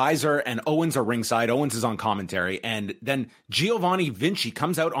Zayn. Kaiser and Owens are ringside. Owens is on commentary. And then Giovanni Vinci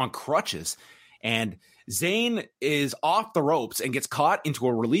comes out on crutches. And Zayn is off the ropes and gets caught into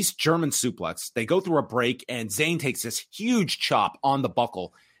a released German suplex. They go through a break, and Zayn takes this huge chop on the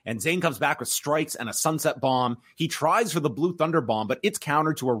buckle. And Zayn comes back with strikes and a sunset bomb. He tries for the Blue Thunder Bomb, but it's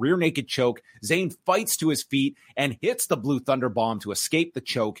countered to a rear naked choke. Zayn fights to his feet and hits the Blue Thunder Bomb to escape the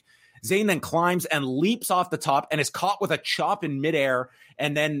choke. Zayn then climbs and leaps off the top and is caught with a chop in midair,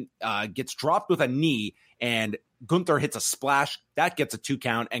 and then gets dropped with a knee, and Gunther hits a splash. That gets a 2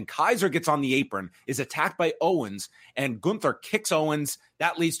 count, and Kaiser gets on the apron, is attacked by Owens, and Gunther kicks Owens.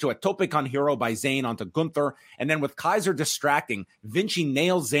 That leads to a tope con hero by Zayn onto Gunther, and then with Kaiser distracting, Vinci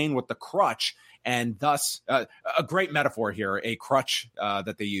nails Zayn with the crutch, and thus a great metaphor here, a crutch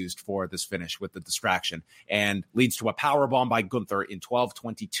that they used for this finish with the distraction, and leads to a powerbomb by Gunther in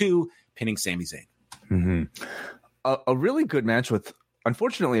 12:22, pinning Sami Zayn. Mm-hmm. A really good match with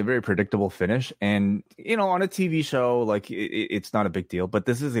unfortunately a very predictable finish. And, on a TV show, like it's not a big deal, but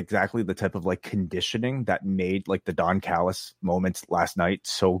this is exactly the type of like conditioning that made like the Don Callis moments last night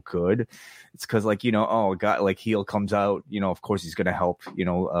so good. It's because like, oh, a guy like heel comes out, of course he's going to help,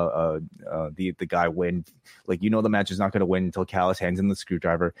 the guy win. Like, the match is not going to win until Callis hands in the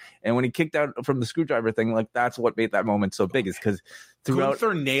screwdriver. And when he kicked out from the screwdriver thing, like that's what made that moment so big, is because throughout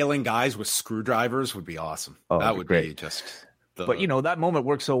Gunther nailing guys with screwdrivers would be awesome. That would be just... But that moment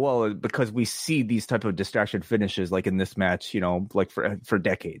works so well because we see these type of distraction finishes like in this match, like for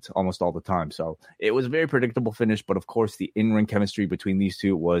decades, almost all the time. So it was a very predictable finish, but of course the in-ring chemistry between these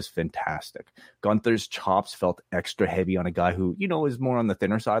two was fantastic. Gunther's chops felt extra heavy on a guy who, is more on the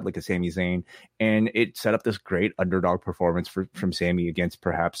thinner side, like a Sami Zayn, and it set up this great underdog performance from Sami against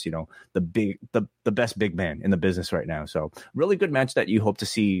perhaps, the best big man in the business right now. So really good match that you hope to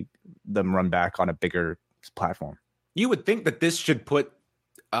see them run back on a bigger platform. You would think that this should put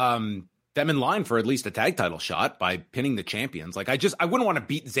them in line for at least a tag title shot by pinning the champions. Like I wouldn't want to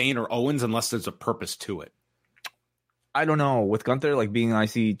beat Zayn or Owens unless there's a purpose to it. I don't know. With Gunther like being an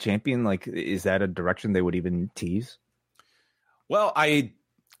IC champion, like is that a direction they would even tease? Well, I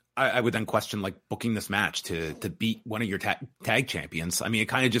would then question like booking this match to beat one of your tag champions. I mean, it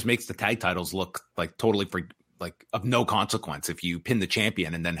kind of just makes the tag titles look like totally of no consequence if you pin the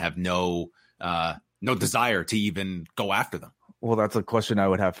champion and then have no desire to even go after them. Well, that's a question I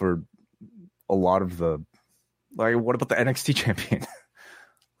would have for a lot of what about the NXT champion?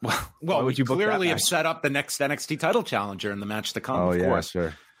 Well, we clearly have set up the next NXT title challenger in the match to come. Oh, of course.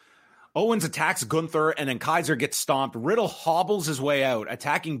 Sure. Owens attacks Gunther, and then Kaiser gets stomped. Riddle hobbles his way out,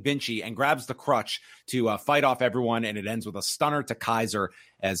 attacking Vinci, and grabs the crutch to fight off everyone, and it ends with a stunner to Kaiser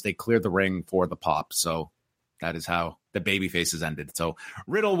as they clear the ring for the pop. So that is how the baby faces ended. So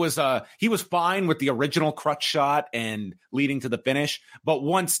Riddle was he was fine with the original crutch shot and leading to the finish. But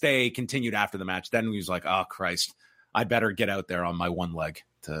once they continued after the match, then he was like, oh, Christ, I better get out there on my one leg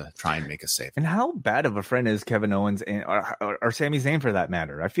to try and make a save. And how bad of a friend is Kevin Owens or Sami Zayn for that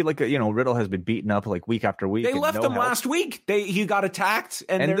matter? I feel like, Riddle has been beaten up like week after week. They left him last week. He got attacked.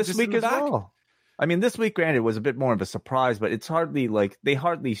 And this week as well. I mean, this week, granted, was a bit more of a surprise, but it's hardly like they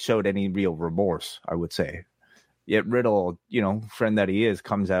hardly showed any real remorse, I would say. Yet Riddle, friend that he is,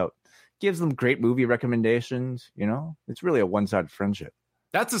 comes out, gives them great movie recommendations. It's really a one-sided friendship.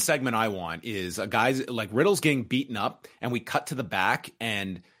 That's a segment I want, is a guy's like Riddle's getting beaten up and we cut to the back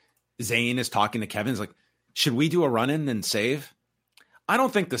and Zayn is talking to Kevin. He's like, should we do a run-in and save? I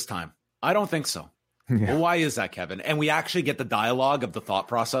don't think this time. I don't think so. Yeah. Well, why is that, Kevin? And we actually get the dialogue of the thought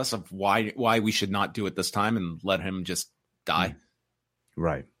process of why we should not do it this time and let him just die.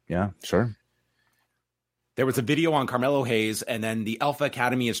 Right. Yeah, sure. There was a video on Carmelo Hayes, and then the Alpha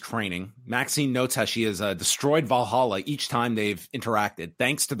Academy is training. Maxine notes how she has destroyed Valhalla each time they've interacted,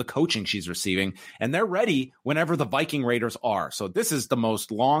 thanks to the coaching she's receiving, and they're ready whenever the Viking Raiders are. So this is the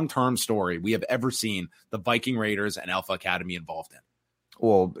most long-term story we have ever seen the Viking Raiders and Alpha Academy involved in.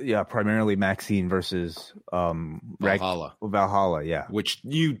 Well, yeah, primarily Maxine versus Valhalla, yeah. Which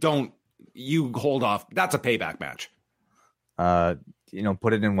you hold off. That's a payback match.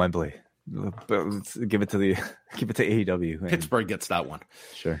 Put it in Wembley. But let's give it to AEW. Pittsburgh gets that one.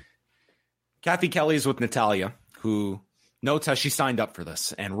 Sure. Kathy Kelly's with Natalya, who notes how she signed up for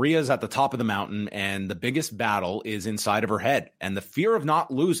this. And Rhea's at the top of the mountain, and the biggest battle is inside of her head. And the fear of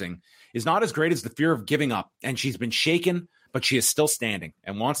not losing is not as great as the fear of giving up. And she's been shaken, but she is still standing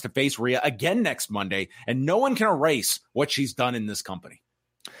and wants to face Rhea again next Monday. And no one can erase what she's done in this company.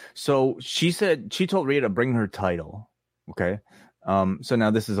 So she told Rhea to bring her title. Okay. So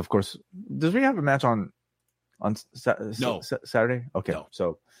now this is, of course, does Rhea have a match on Saturday? Okay.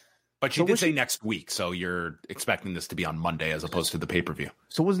 No. But she did say next week, so you're expecting this to be on Monday as opposed to the pay-per-view.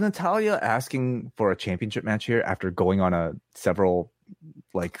 So was Natalya asking for a championship match here after going on several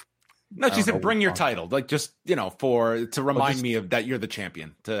No, she said bring your title, just to remind me of that you're the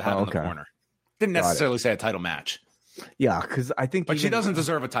champion to have in the corner. Didn't necessarily say a title match. Yeah, because I think, but she doesn't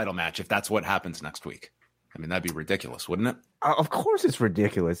deserve a title match if that's what happens next week. I mean, that'd be ridiculous, wouldn't it? Of course it's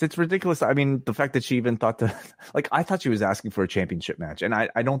ridiculous. It's ridiculous. I mean, the fact that she even thought I thought she was asking for a championship match. And I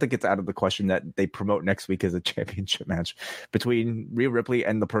don't think it's out of the question that they promote next week as a championship match between Rhea Ripley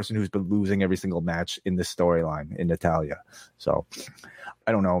and the person who's been losing every single match in this storyline, in Natalya. So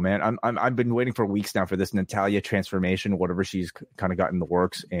I don't know, man. I've been waiting for weeks now for this Natalya transformation, whatever she's kind of got in the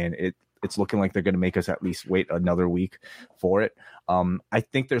works. And it's looking like they're going to make us at least wait another week for it. I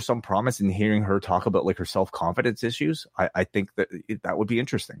think there's some promise in hearing her talk about her self-confidence issues. I think that would be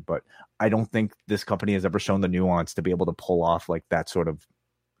interesting, but I don't think this company has ever shown the nuance to be able to pull off that sort of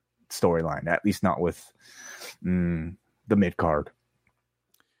storyline, at least not with the mid card.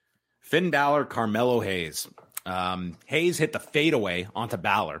 Finn Balor, Carmelo Hayes. Hayes hit the fadeaway onto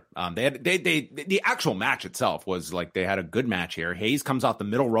Balor. The actual match itself was like they had a good match here. Hayes comes off the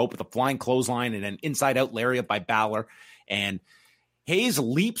middle rope with a flying clothesline and an inside out lariat by Balor, and Hayes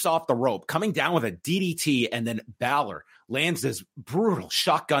leaps off the rope, coming down with a DDT, and then Balor lands this brutal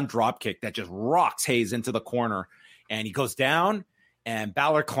shotgun dropkick that just rocks Hayes into the corner, and he goes down, and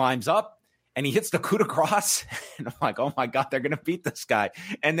Balor climbs up, and he hits the coup de grace, and I'm like, oh my God, they're going to beat this guy.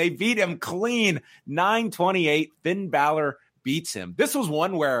 And they beat him clean, 9-28. Finn Balor beats him. This was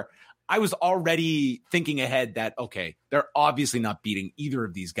one where I was already thinking ahead that, okay, they're obviously not beating either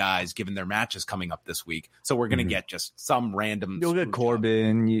of these guys given their matches coming up this week. So we're going to get just some random. You'll get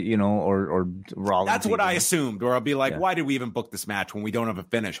Corbin, or Rollins. That's what I assumed. Or I'll be like, why did we even book this match when we don't have a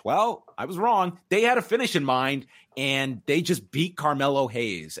finish? Well, I was wrong. They had a finish in mind, and they just beat Carmelo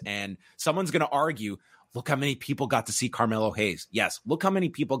Hayes. And someone's going to argue, look how many people got to see Carmelo Hayes. Yes, look how many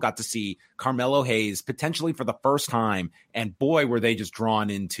people got to see Carmelo Hayes potentially for the first time. And boy, were they just drawn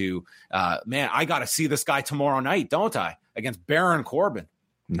into, man, I got to see this guy tomorrow night, don't I? Against Baron Corbin.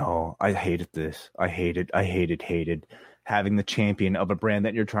 No, I hated this. I hated having the champion of a brand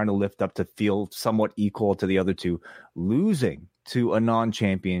that you're trying to lift up to feel somewhat equal to the other two, losing to a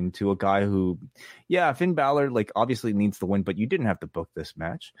non-champion, to a guy who, Finn Balor, like, obviously needs the win, but you didn't have to book this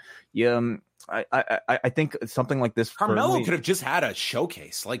match. I think something like this. Carmelo could have just had a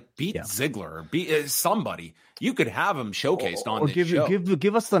showcase, like beat Ziggler, or beat somebody. You could have him showcased on this show.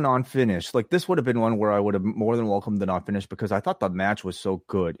 Give us the non-finish. Like, this would have been one where I would have more than welcomed the non-finish, because I thought the match was so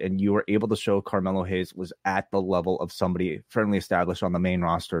good, and you were able to show Carmelo Hayes was at the level of somebody firmly established on the main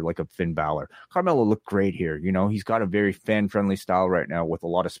roster, like a Finn Balor. Carmelo looked great here. He's got a very fan-friendly style right now with a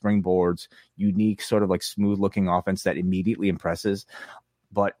lot of springboards, unique sort of like smooth-looking offense that immediately impresses.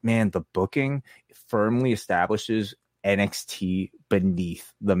 But man, the booking firmly establishes NXT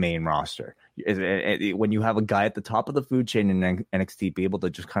beneath the main roster. When you have a guy at the top of the food chain in NXT be able to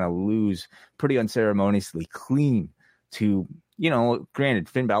just kind of lose pretty unceremoniously clean to, granted,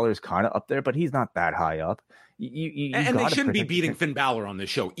 Finn Balor is kind of up there, but he's not that high up. And they shouldn't be beating Finn Balor on this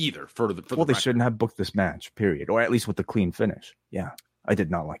show either. They shouldn't have booked this match, period, or at least with the clean finish. Yeah, I did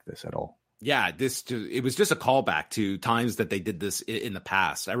not like this at all. Yeah, it was just a callback to times that they did this in the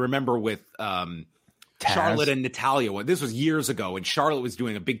past. I remember with Charlotte and Natalya. This was years ago, and Charlotte was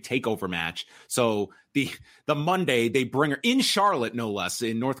doing a big takeover match. So the Monday, they bring her in Charlotte, no less,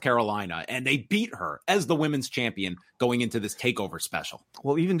 in North Carolina, and they beat her as the women's champion going into this takeover special.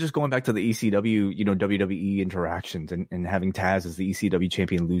 Well, even just going back to the ECW, WWE interactions and having Taz as the ECW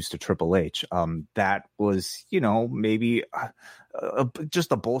champion lose to Triple H, that was, maybe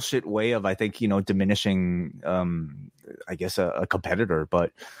just a bullshit way of, I think, diminishing, I guess, a competitor.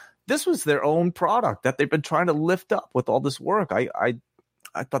 But this was their own product that they've been trying to lift up with all this work.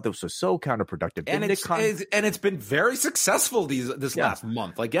 I thought this was so counterproductive. And it's been very successful this last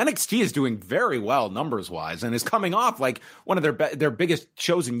month. Like, NXT is doing very well numbers wise and is coming off like one of their biggest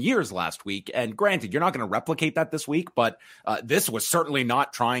shows in years last week. And granted, you're not going to replicate that this week, but this was certainly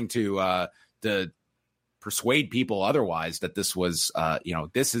not trying to persuade people otherwise that this was,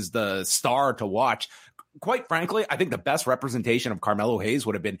 this is the star to watch. Quite frankly, I think the best representation of Carmelo Hayes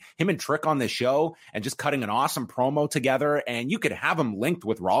would have been him and Trick on this show and just cutting an awesome promo together. And you could have him linked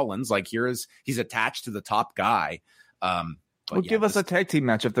with Rollins. Like, he's attached to the top guy. Give us a tag team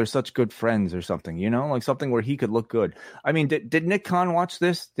match if they're such good friends or something, like something where he could look good. I mean, did Nick Khan watch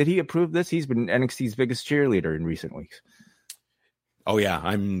this? Did he approve this? He's been NXT's biggest cheerleader in recent weeks. Oh yeah.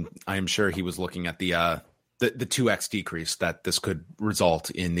 I'm sure he was looking at the 2x decrease that this could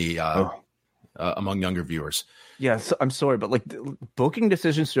result in the, among younger viewers. Yeah, so I'm sorry, but like booking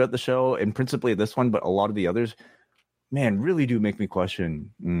decisions throughout the show, and principally this one, but a lot of the others, man, really do make me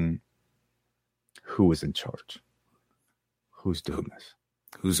question who is in charge, who's doing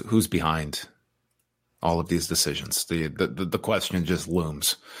this, who's behind all of these decisions. The question just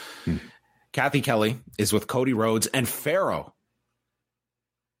looms. Kathy Kelly is with Cody Rhodes and Pharaoh.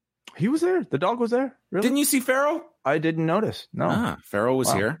 He was there. The dog was there. Really? Didn't you see Pharaoh? I didn't notice. No. Pharaoh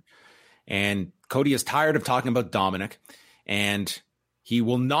was here. And Cody is tired of talking about Dominic, and he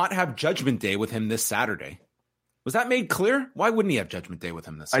will not have Judgment Day with him this Saturday. Was that made clear? Why wouldn't he have Judgment Day with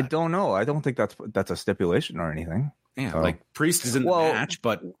him this Saturday? I don't know. I don't think that's a stipulation or anything. Yeah, like Priest is in the match,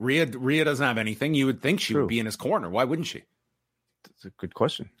 but Rhea doesn't have anything. You would think she would be in his corner. Why wouldn't she? That's a good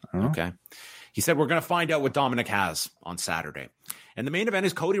question. I don't know. Okay. He said, we're going to find out what Dominic has on Saturday. And the main event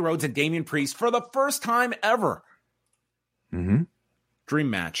is Cody Rhodes and Damian Priest for the first time ever. Mm-hmm. Dream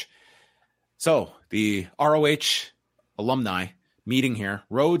match. So the ROH alumni meeting here.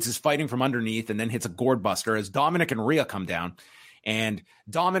 Rhodes is fighting from underneath and then hits a gourd buster as Dominic and Rhea come down. And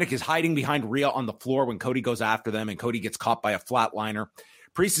Dominic is hiding behind Rhea on the floor when Cody goes after them, and Cody gets caught by a flatliner.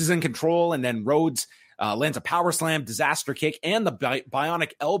 Priest is in control, and then Rhodes lands a power slam, disaster kick, and the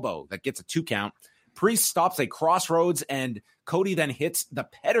bionic elbow that gets a 2 count. Priest stops a crossroads, and Cody then hits the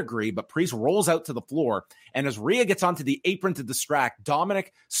pedigree, but Priest rolls out to the floor. And as Rhea gets onto the apron to distract,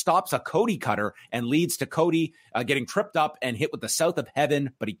 Dominic stops a Cody cutter and leads to Cody getting tripped up and hit with the South of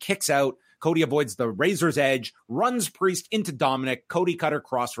Heaven, but he kicks out. Cody avoids the Razor's Edge, runs Priest into Dominic, Cody cutter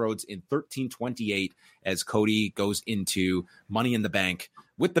crossroads in 13:28 as Cody goes into Money in the Bank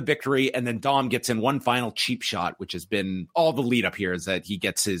with the victory. And then Dom gets in one final cheap shot, which has been all the lead up here, is that he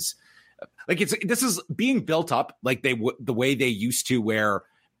gets his, this is being built up like the way they used to, where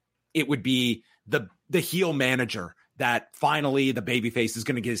it would be the heel manager that finally the babyface is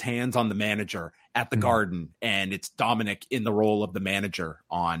going to get his hands on the manager at the Garden, and it's Dominic in the role of the manager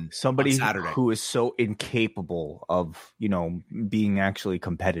on Saturday, who is so incapable of, being actually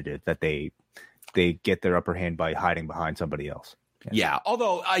competitive that they get their upper hand by hiding behind somebody else. Yeah,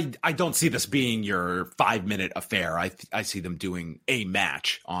 although I don't see this being your 5-minute affair. I see them doing a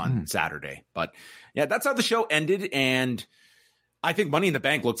match on Saturday. But yeah, that's how the show ended. And I think Money in the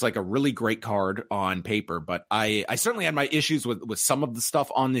Bank looks like a really great card on paper. But I certainly had my issues with some of the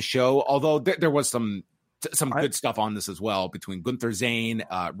stuff on this show, although there was some good stuff on this as well between Gunther Zane,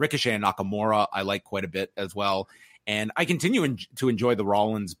 Ricochet, and Nakamura. I like quite a bit as well. And I continue to enjoy the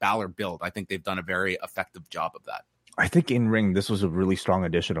Rollins Balor build. I think they've done a very effective job of that. I think in ring, this was a really strong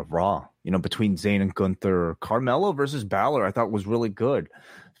edition of Raw. Between Zayn and Gunther, Carmelo versus Balor, I thought was really good.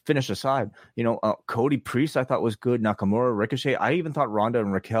 Finish aside, Cody Priest, I thought was good. Nakamura, Ricochet, I even thought Ronda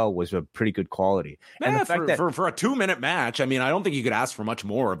and Raquel was a pretty good quality. And the fact that for a 2-minute match, I mean, I don't think you could ask for much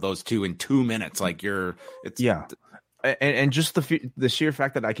more of those two in 2 minutes. And just the sheer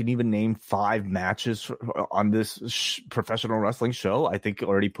fact that I can even name 5 matches on this professional wrestling show, I think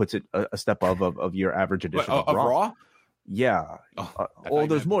already puts it a step of your average edition of Raw. Yeah.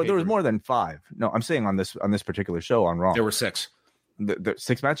 There's more. There was more than 5. No, I'm saying on this particular show on Raw, there were 6. The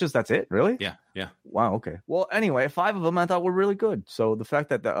 6 matches. That's it. Really? Yeah. Wow. Okay. Well, anyway, 5 of them I thought were really good. So the fact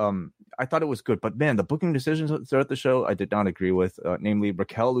that I thought it was good, but man, the booking decisions throughout the show I did not agree with. Namely,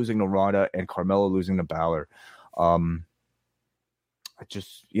 Raquel losing to Ronda and Carmelo losing to Balor. I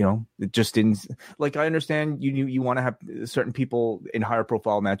just, it just didn't, like, I understand you want to have certain people in higher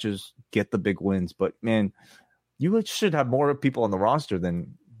profile matches get the big wins, but man, you should have more people on the roster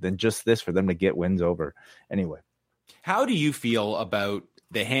than just this for them to get wins over. Anyway. How do you feel about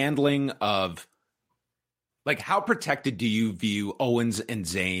the handling of, like, how protected do you view Owens and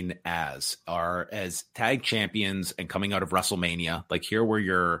Zayn as tag champions and coming out of WrestleMania? Like, here were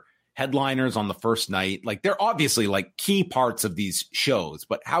your headliners on the first night. Like, they're obviously like key parts of these shows,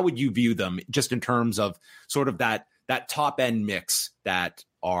 but how would you view them just in terms of sort of that top end mix that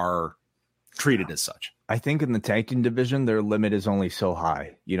are treated as such? I think in the tag team division, their limit is only so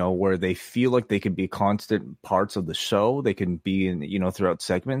high, where they feel like they can be constant parts of the show. They can be in, throughout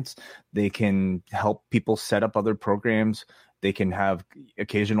segments. They can help people set up other programs. They can have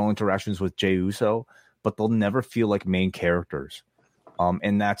occasional interactions with Jey Uso, but they'll never feel like main characters.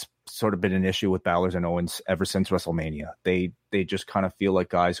 And that's sort of been an issue with Balor and Owens ever since WrestleMania. They just kind of feel like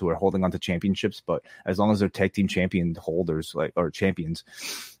guys who are holding on to championships, but as long as they're tag team champion holders, or champions,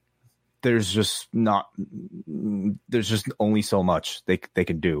 there's just only so much they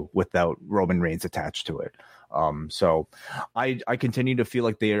can do without Roman Reigns attached to it. So I continue to feel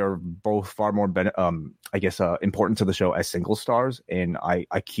like they are both far more important to the show as single stars, and I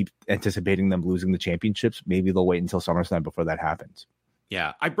keep anticipating them losing the championships. Maybe they'll wait until SummerSlam before that happens.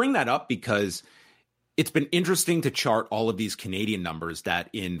 Yeah, I bring that up because it's been interesting to chart all of these Canadian numbers that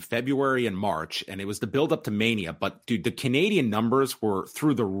in February and March, and it was the build up to Mania, but dude, the Canadian numbers were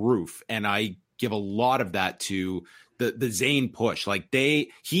through the roof. And I give a lot of that to the Zayn push. Like,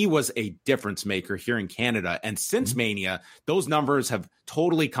 he was a difference maker here in Canada. And since Mania, those numbers have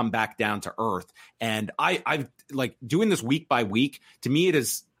totally come back down to earth. And I've like doing this week by week. To me, it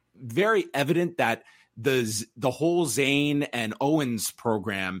is very evident that the whole Zayn and Owens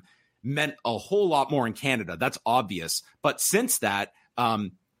program meant a whole lot more in Canada. That's obvious. But since that,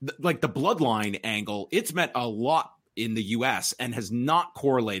 like the bloodline angle, it's meant a lot in the US and has not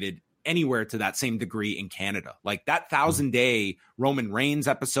correlated anywhere to that same degree in Canada. Like that 1,000-day Roman Reigns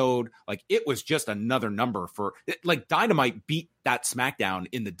episode, like it was just another number for, like, Dynamite beat that SmackDown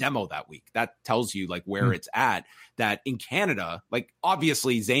in the demo that week. That tells you like where it's at. That in Canada, like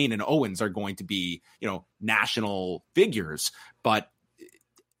obviously Zayn and Owens are going to be, national figures, but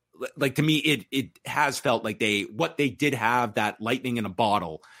like to me, it has felt like what they did have, that lightning in a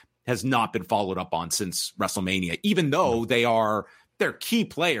bottle, has not been followed up on since WrestleMania, even though they're key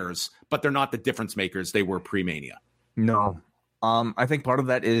players, but they're not the difference makers they were pre-Mania. No. I think part of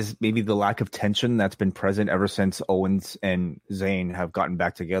that is maybe the lack of tension that's been present ever since Owens and Zayn have gotten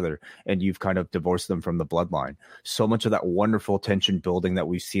back together, and you've kind of divorced them from the bloodline. So much of that wonderful tension building that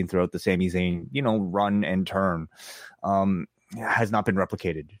we've seen throughout the Sami Zayn, run and turn, has not been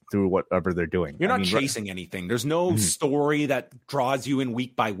replicated through whatever they're doing. You're not chasing anything. There's no story that draws you in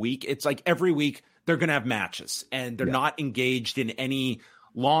week by week. It's like every week they're going to have matches, and they're not engaged in any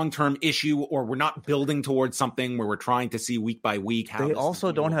long-term issue, or we're not building towards something where we're trying to see week by week how they also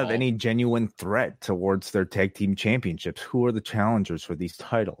don't have any genuine threat towards their tag team championships. Who are the challengers for these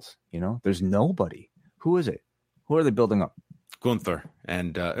titles? There's nobody. Who is it? Who are they building up? Gunther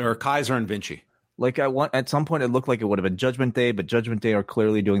and or Kaiser and Vinci. Like at some point, it looked like it would have been Judgment Day, but Judgment Day are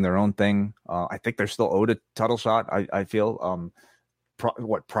clearly doing their own thing. I think they're still owed a title shot. I feel.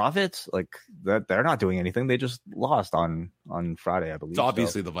 Profits? Like that? They're not doing anything. They just lost on Friday, I believe. It's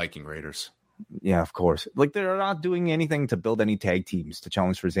obviously the Viking Raiders. Yeah, of course. Like they're not doing anything to build any tag teams to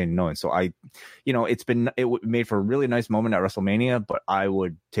challenge for Zayn and Owens. So it made for a really nice moment at WrestleMania, but I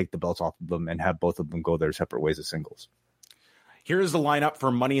would take the belts off of them and have both of them go their separate ways as singles. Here's the lineup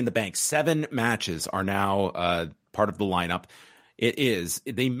for Money in the Bank. 7 matches are now part of the lineup. It is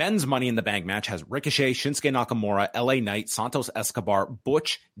the men's Money in the Bank match has Ricochet, Shinsuke Nakamura, LA Knight, Santos Escobar,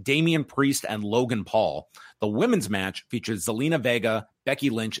 Butch, Damian Priest, and Logan Paul. The women's match features Zelina Vega,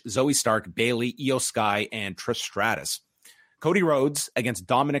 Becky Lynch, Zoe Stark, Bayley, Io Sky, and Trish Stratus. Cody Rhodes against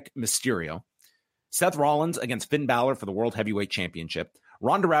Dominic Mysterio. Seth Rollins against Finn Balor for the World Heavyweight Championship.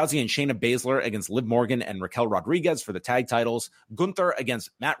 Ronda Rousey and Shayna Baszler against Liv Morgan and Raquel Rodriguez for the tag titles. Gunther against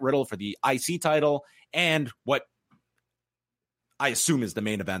Matt Riddle for the IC title. And what I assume is the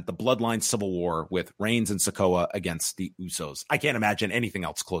main event, the Bloodline Civil War with Reigns and Sikoa against the Usos. I can't imagine anything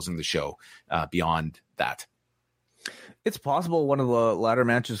else closing the show beyond that. It's possible one of the latter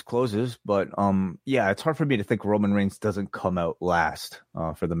matches closes, but it's hard for me to think Roman Reigns doesn't come out last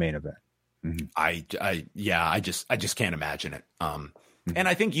for the main event. Mm-hmm. I just can't imagine it. And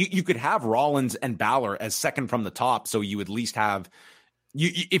I think you could have Rollins and Balor as second from the top, so you at least have.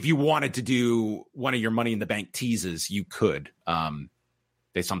 If you wanted to do one of your Money in the Bank teases, you could.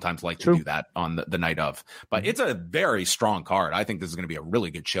 They sometimes like to do that on the night of. But it's a very strong card. I think this is going to be a really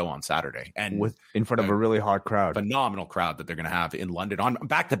good show on Saturday. And in front of a really hot crowd. Phenomenal crowd that they're going to have in London on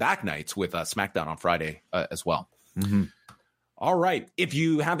back-to-back nights with SmackDown on Friday as well. Mm-hmm. All right. If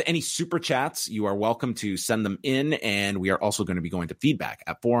you have any super chats, you are welcome to send them in. And we are also going to be going to feedback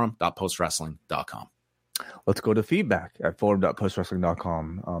at forum.postwrestling.com. Let's go to feedback at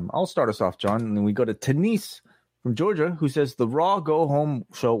forum.postwrestling.com. I'll start us off, John, and then we go to Tanise from Georgia, who says the Raw Go Home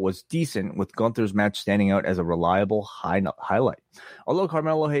show was decent, with Gunther's match standing out as a reliable highlight. Although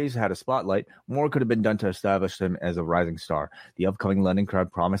Carmelo Hayes had a spotlight, more could have been done to establish him as a rising star. The upcoming London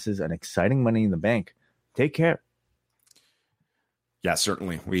crowd promises an exciting Money in the Bank. Take care. Yeah,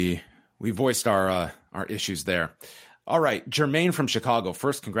 certainly. We voiced our issues there. All right, Jermaine from Chicago.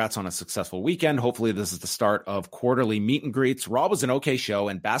 First, congrats on a successful weekend. Hopefully this is the start of quarterly meet and greets. Raw was an okay show,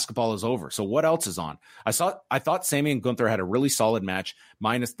 and basketball is over. So what else is on? I thought Sami and Gunther had a really solid match,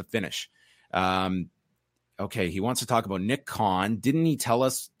 minus the finish. Okay, he wants to talk about Nick Khan. Didn't he tell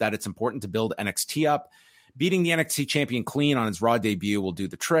us that it's important to build NXT up? Beating the NXT champion clean on his Raw debut will do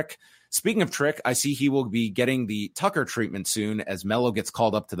the trick. Speaking of trick, I see he will be getting the Tucker treatment soon as Melo gets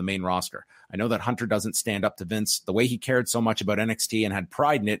called up to the main roster. I know that Hunter doesn't stand up to Vince. The way he cared so much about NXT and had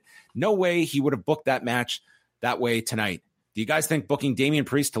pride in it, no way he would have booked that match that way tonight. Do you guys think booking Damian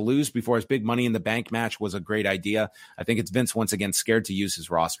Priest to lose before his big Money in the Bank match was a great idea? I think it's Vince once again scared to use his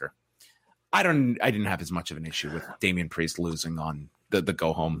roster. I didn't have as much of an issue with Damian Priest losing on the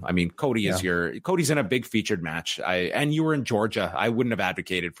go home. I mean, Cody's in a big featured match. And you were in Georgia. I wouldn't have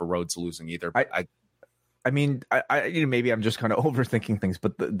advocated for Rhodes losing either. I mean, maybe I'm just kind of overthinking things,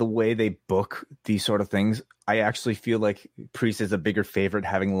 but the way they book these sort of things, I actually feel like Priest is a bigger favorite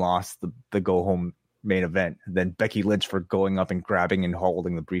having lost the go home main event than Becky Lynch for going up and grabbing and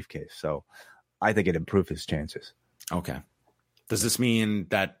holding the briefcase. So I think it improved his chances. Okay. Does this mean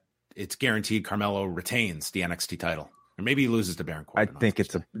that it's guaranteed Carmelo retains the NXT title? Or maybe he loses to Baron Corbin. I think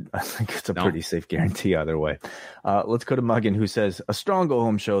it's a pretty safe guarantee either way. Let's go to Muggin, who says, a strong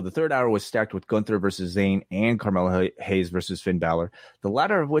go-home show. The third hour was stacked with Gunther versus Zayn and Carmelo Hayes versus Finn Balor, the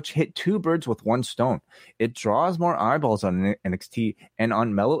latter of which hit 2 birds with 1 stone. It draws more eyeballs on NXT and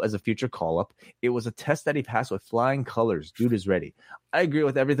on Melo as a future call-up. It was a test that he passed with flying colors. Dude is ready. I agree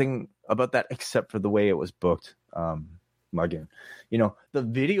with everything about that except for the way it was booked. Again, you know, the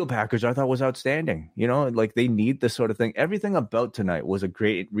video package I thought was outstanding. You know, like they need this sort of thing. Everything about tonight was a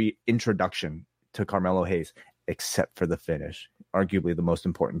great reintroduction to Carmelo Hayes, except for the finish, arguably the most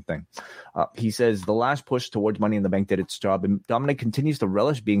important thing. He says the last push towards Money in the Bank did its job, and Dominic continues to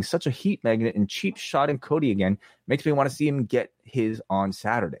relish being such a heat magnet and cheap shot in Cody again. Makes me want to see him get his on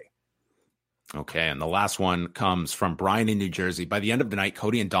Saturday. Okay, and the last one comes from Brian in New Jersey. By the end of the night,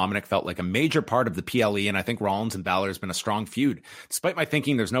 Cody and Dominic felt like a major part of the PLE, and I think Rollins and Balor has been a strong feud. Despite my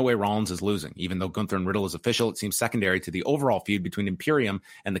thinking, there's no way Rollins is losing. Even though Gunther and Riddle is official, it seems secondary to the overall feud between Imperium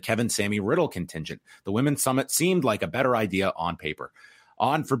and the Kevin, Sammy, Riddle contingent. The Women's Summit seemed like a better idea on paper.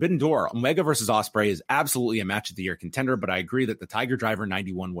 On Forbidden Door, Omega versus Ospreay is absolutely a match of the year contender, but I agree that the Tiger Driver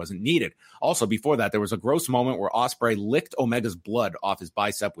 91 wasn't needed. Also, before that, there was a gross moment where Ospreay licked Omega's blood off his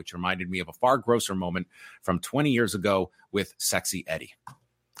bicep, which reminded me of a far grosser moment from 20 years ago with Sexy Eddie.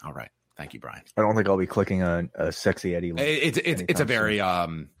 All right. Thank you, Brian. I don't think I'll be clicking a Sexy Eddie link. It's a very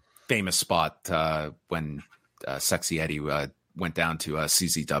famous spot when Sexy Eddie went down to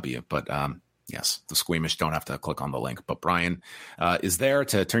CZW, but yes, the squeamish don't have to click on the link, but Brian is there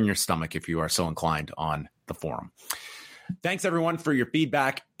to turn your stomach if you are so inclined on the forum. Thanks, everyone, for your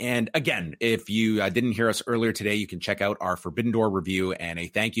feedback. And again, if you didn't hear us earlier today, you can check out our Forbidden Door review, and a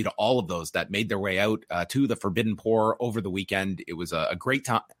thank you to all of those that made their way out to the Forbidden Pour over the weekend. It was a great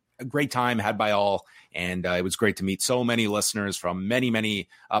time had by all, and it was great to meet so many listeners from many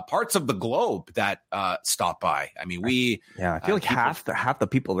parts of the globe that stopped by. I mean, I feel like half the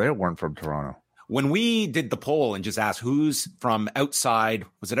people there weren't from Toronto. When we did the poll and just asked who's from outside,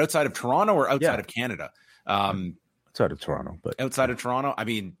 was it outside of Toronto or outside of Canada? Outside of Toronto, but outside of Toronto, I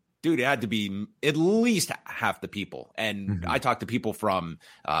mean, dude, it had to be at least half the people. And I talked to people from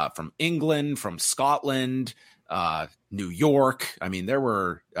England, from Scotland, New York. I mean, there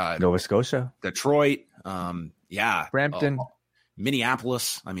were Nova Scotia, Detroit, Brampton,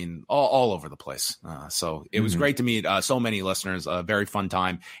 Minneapolis. I mean, all over the place. So it was great to meet so many listeners. A very fun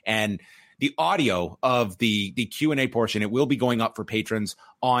time. And the audio of the Q&A portion, it will be going up for patrons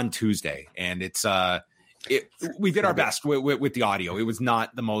on Tuesday. And it's we did our best with the audio. It was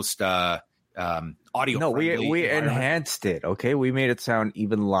not the most audio. No, we enhanced it. Okay, we made it sound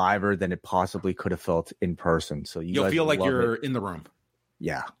even liver than it possibly could have felt in person. So you'll feel like you're in the room.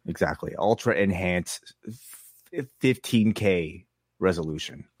 Yeah, exactly. Ultra enhanced 15K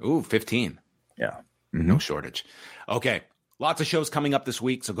resolution. Ooh, 15. Yeah. No shortage. Okay. Lots of shows coming up this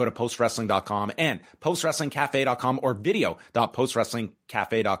week, so go to postwrestling.com and postwrestlingcafe.com or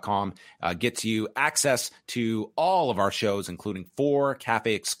video.postwrestlingcafe.com gets you access to all of our shows, including 4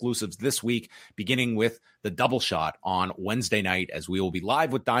 cafe exclusives this week, beginning with the double shot on Wednesday night, as we will be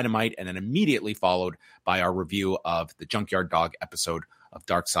live with Dynamite and then immediately followed by our review of the Junkyard Dog episode of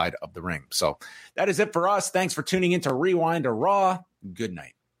Dark Side of the Ring. So that is it for us. Thanks for tuning in to Rewind to Raw. Good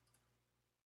night.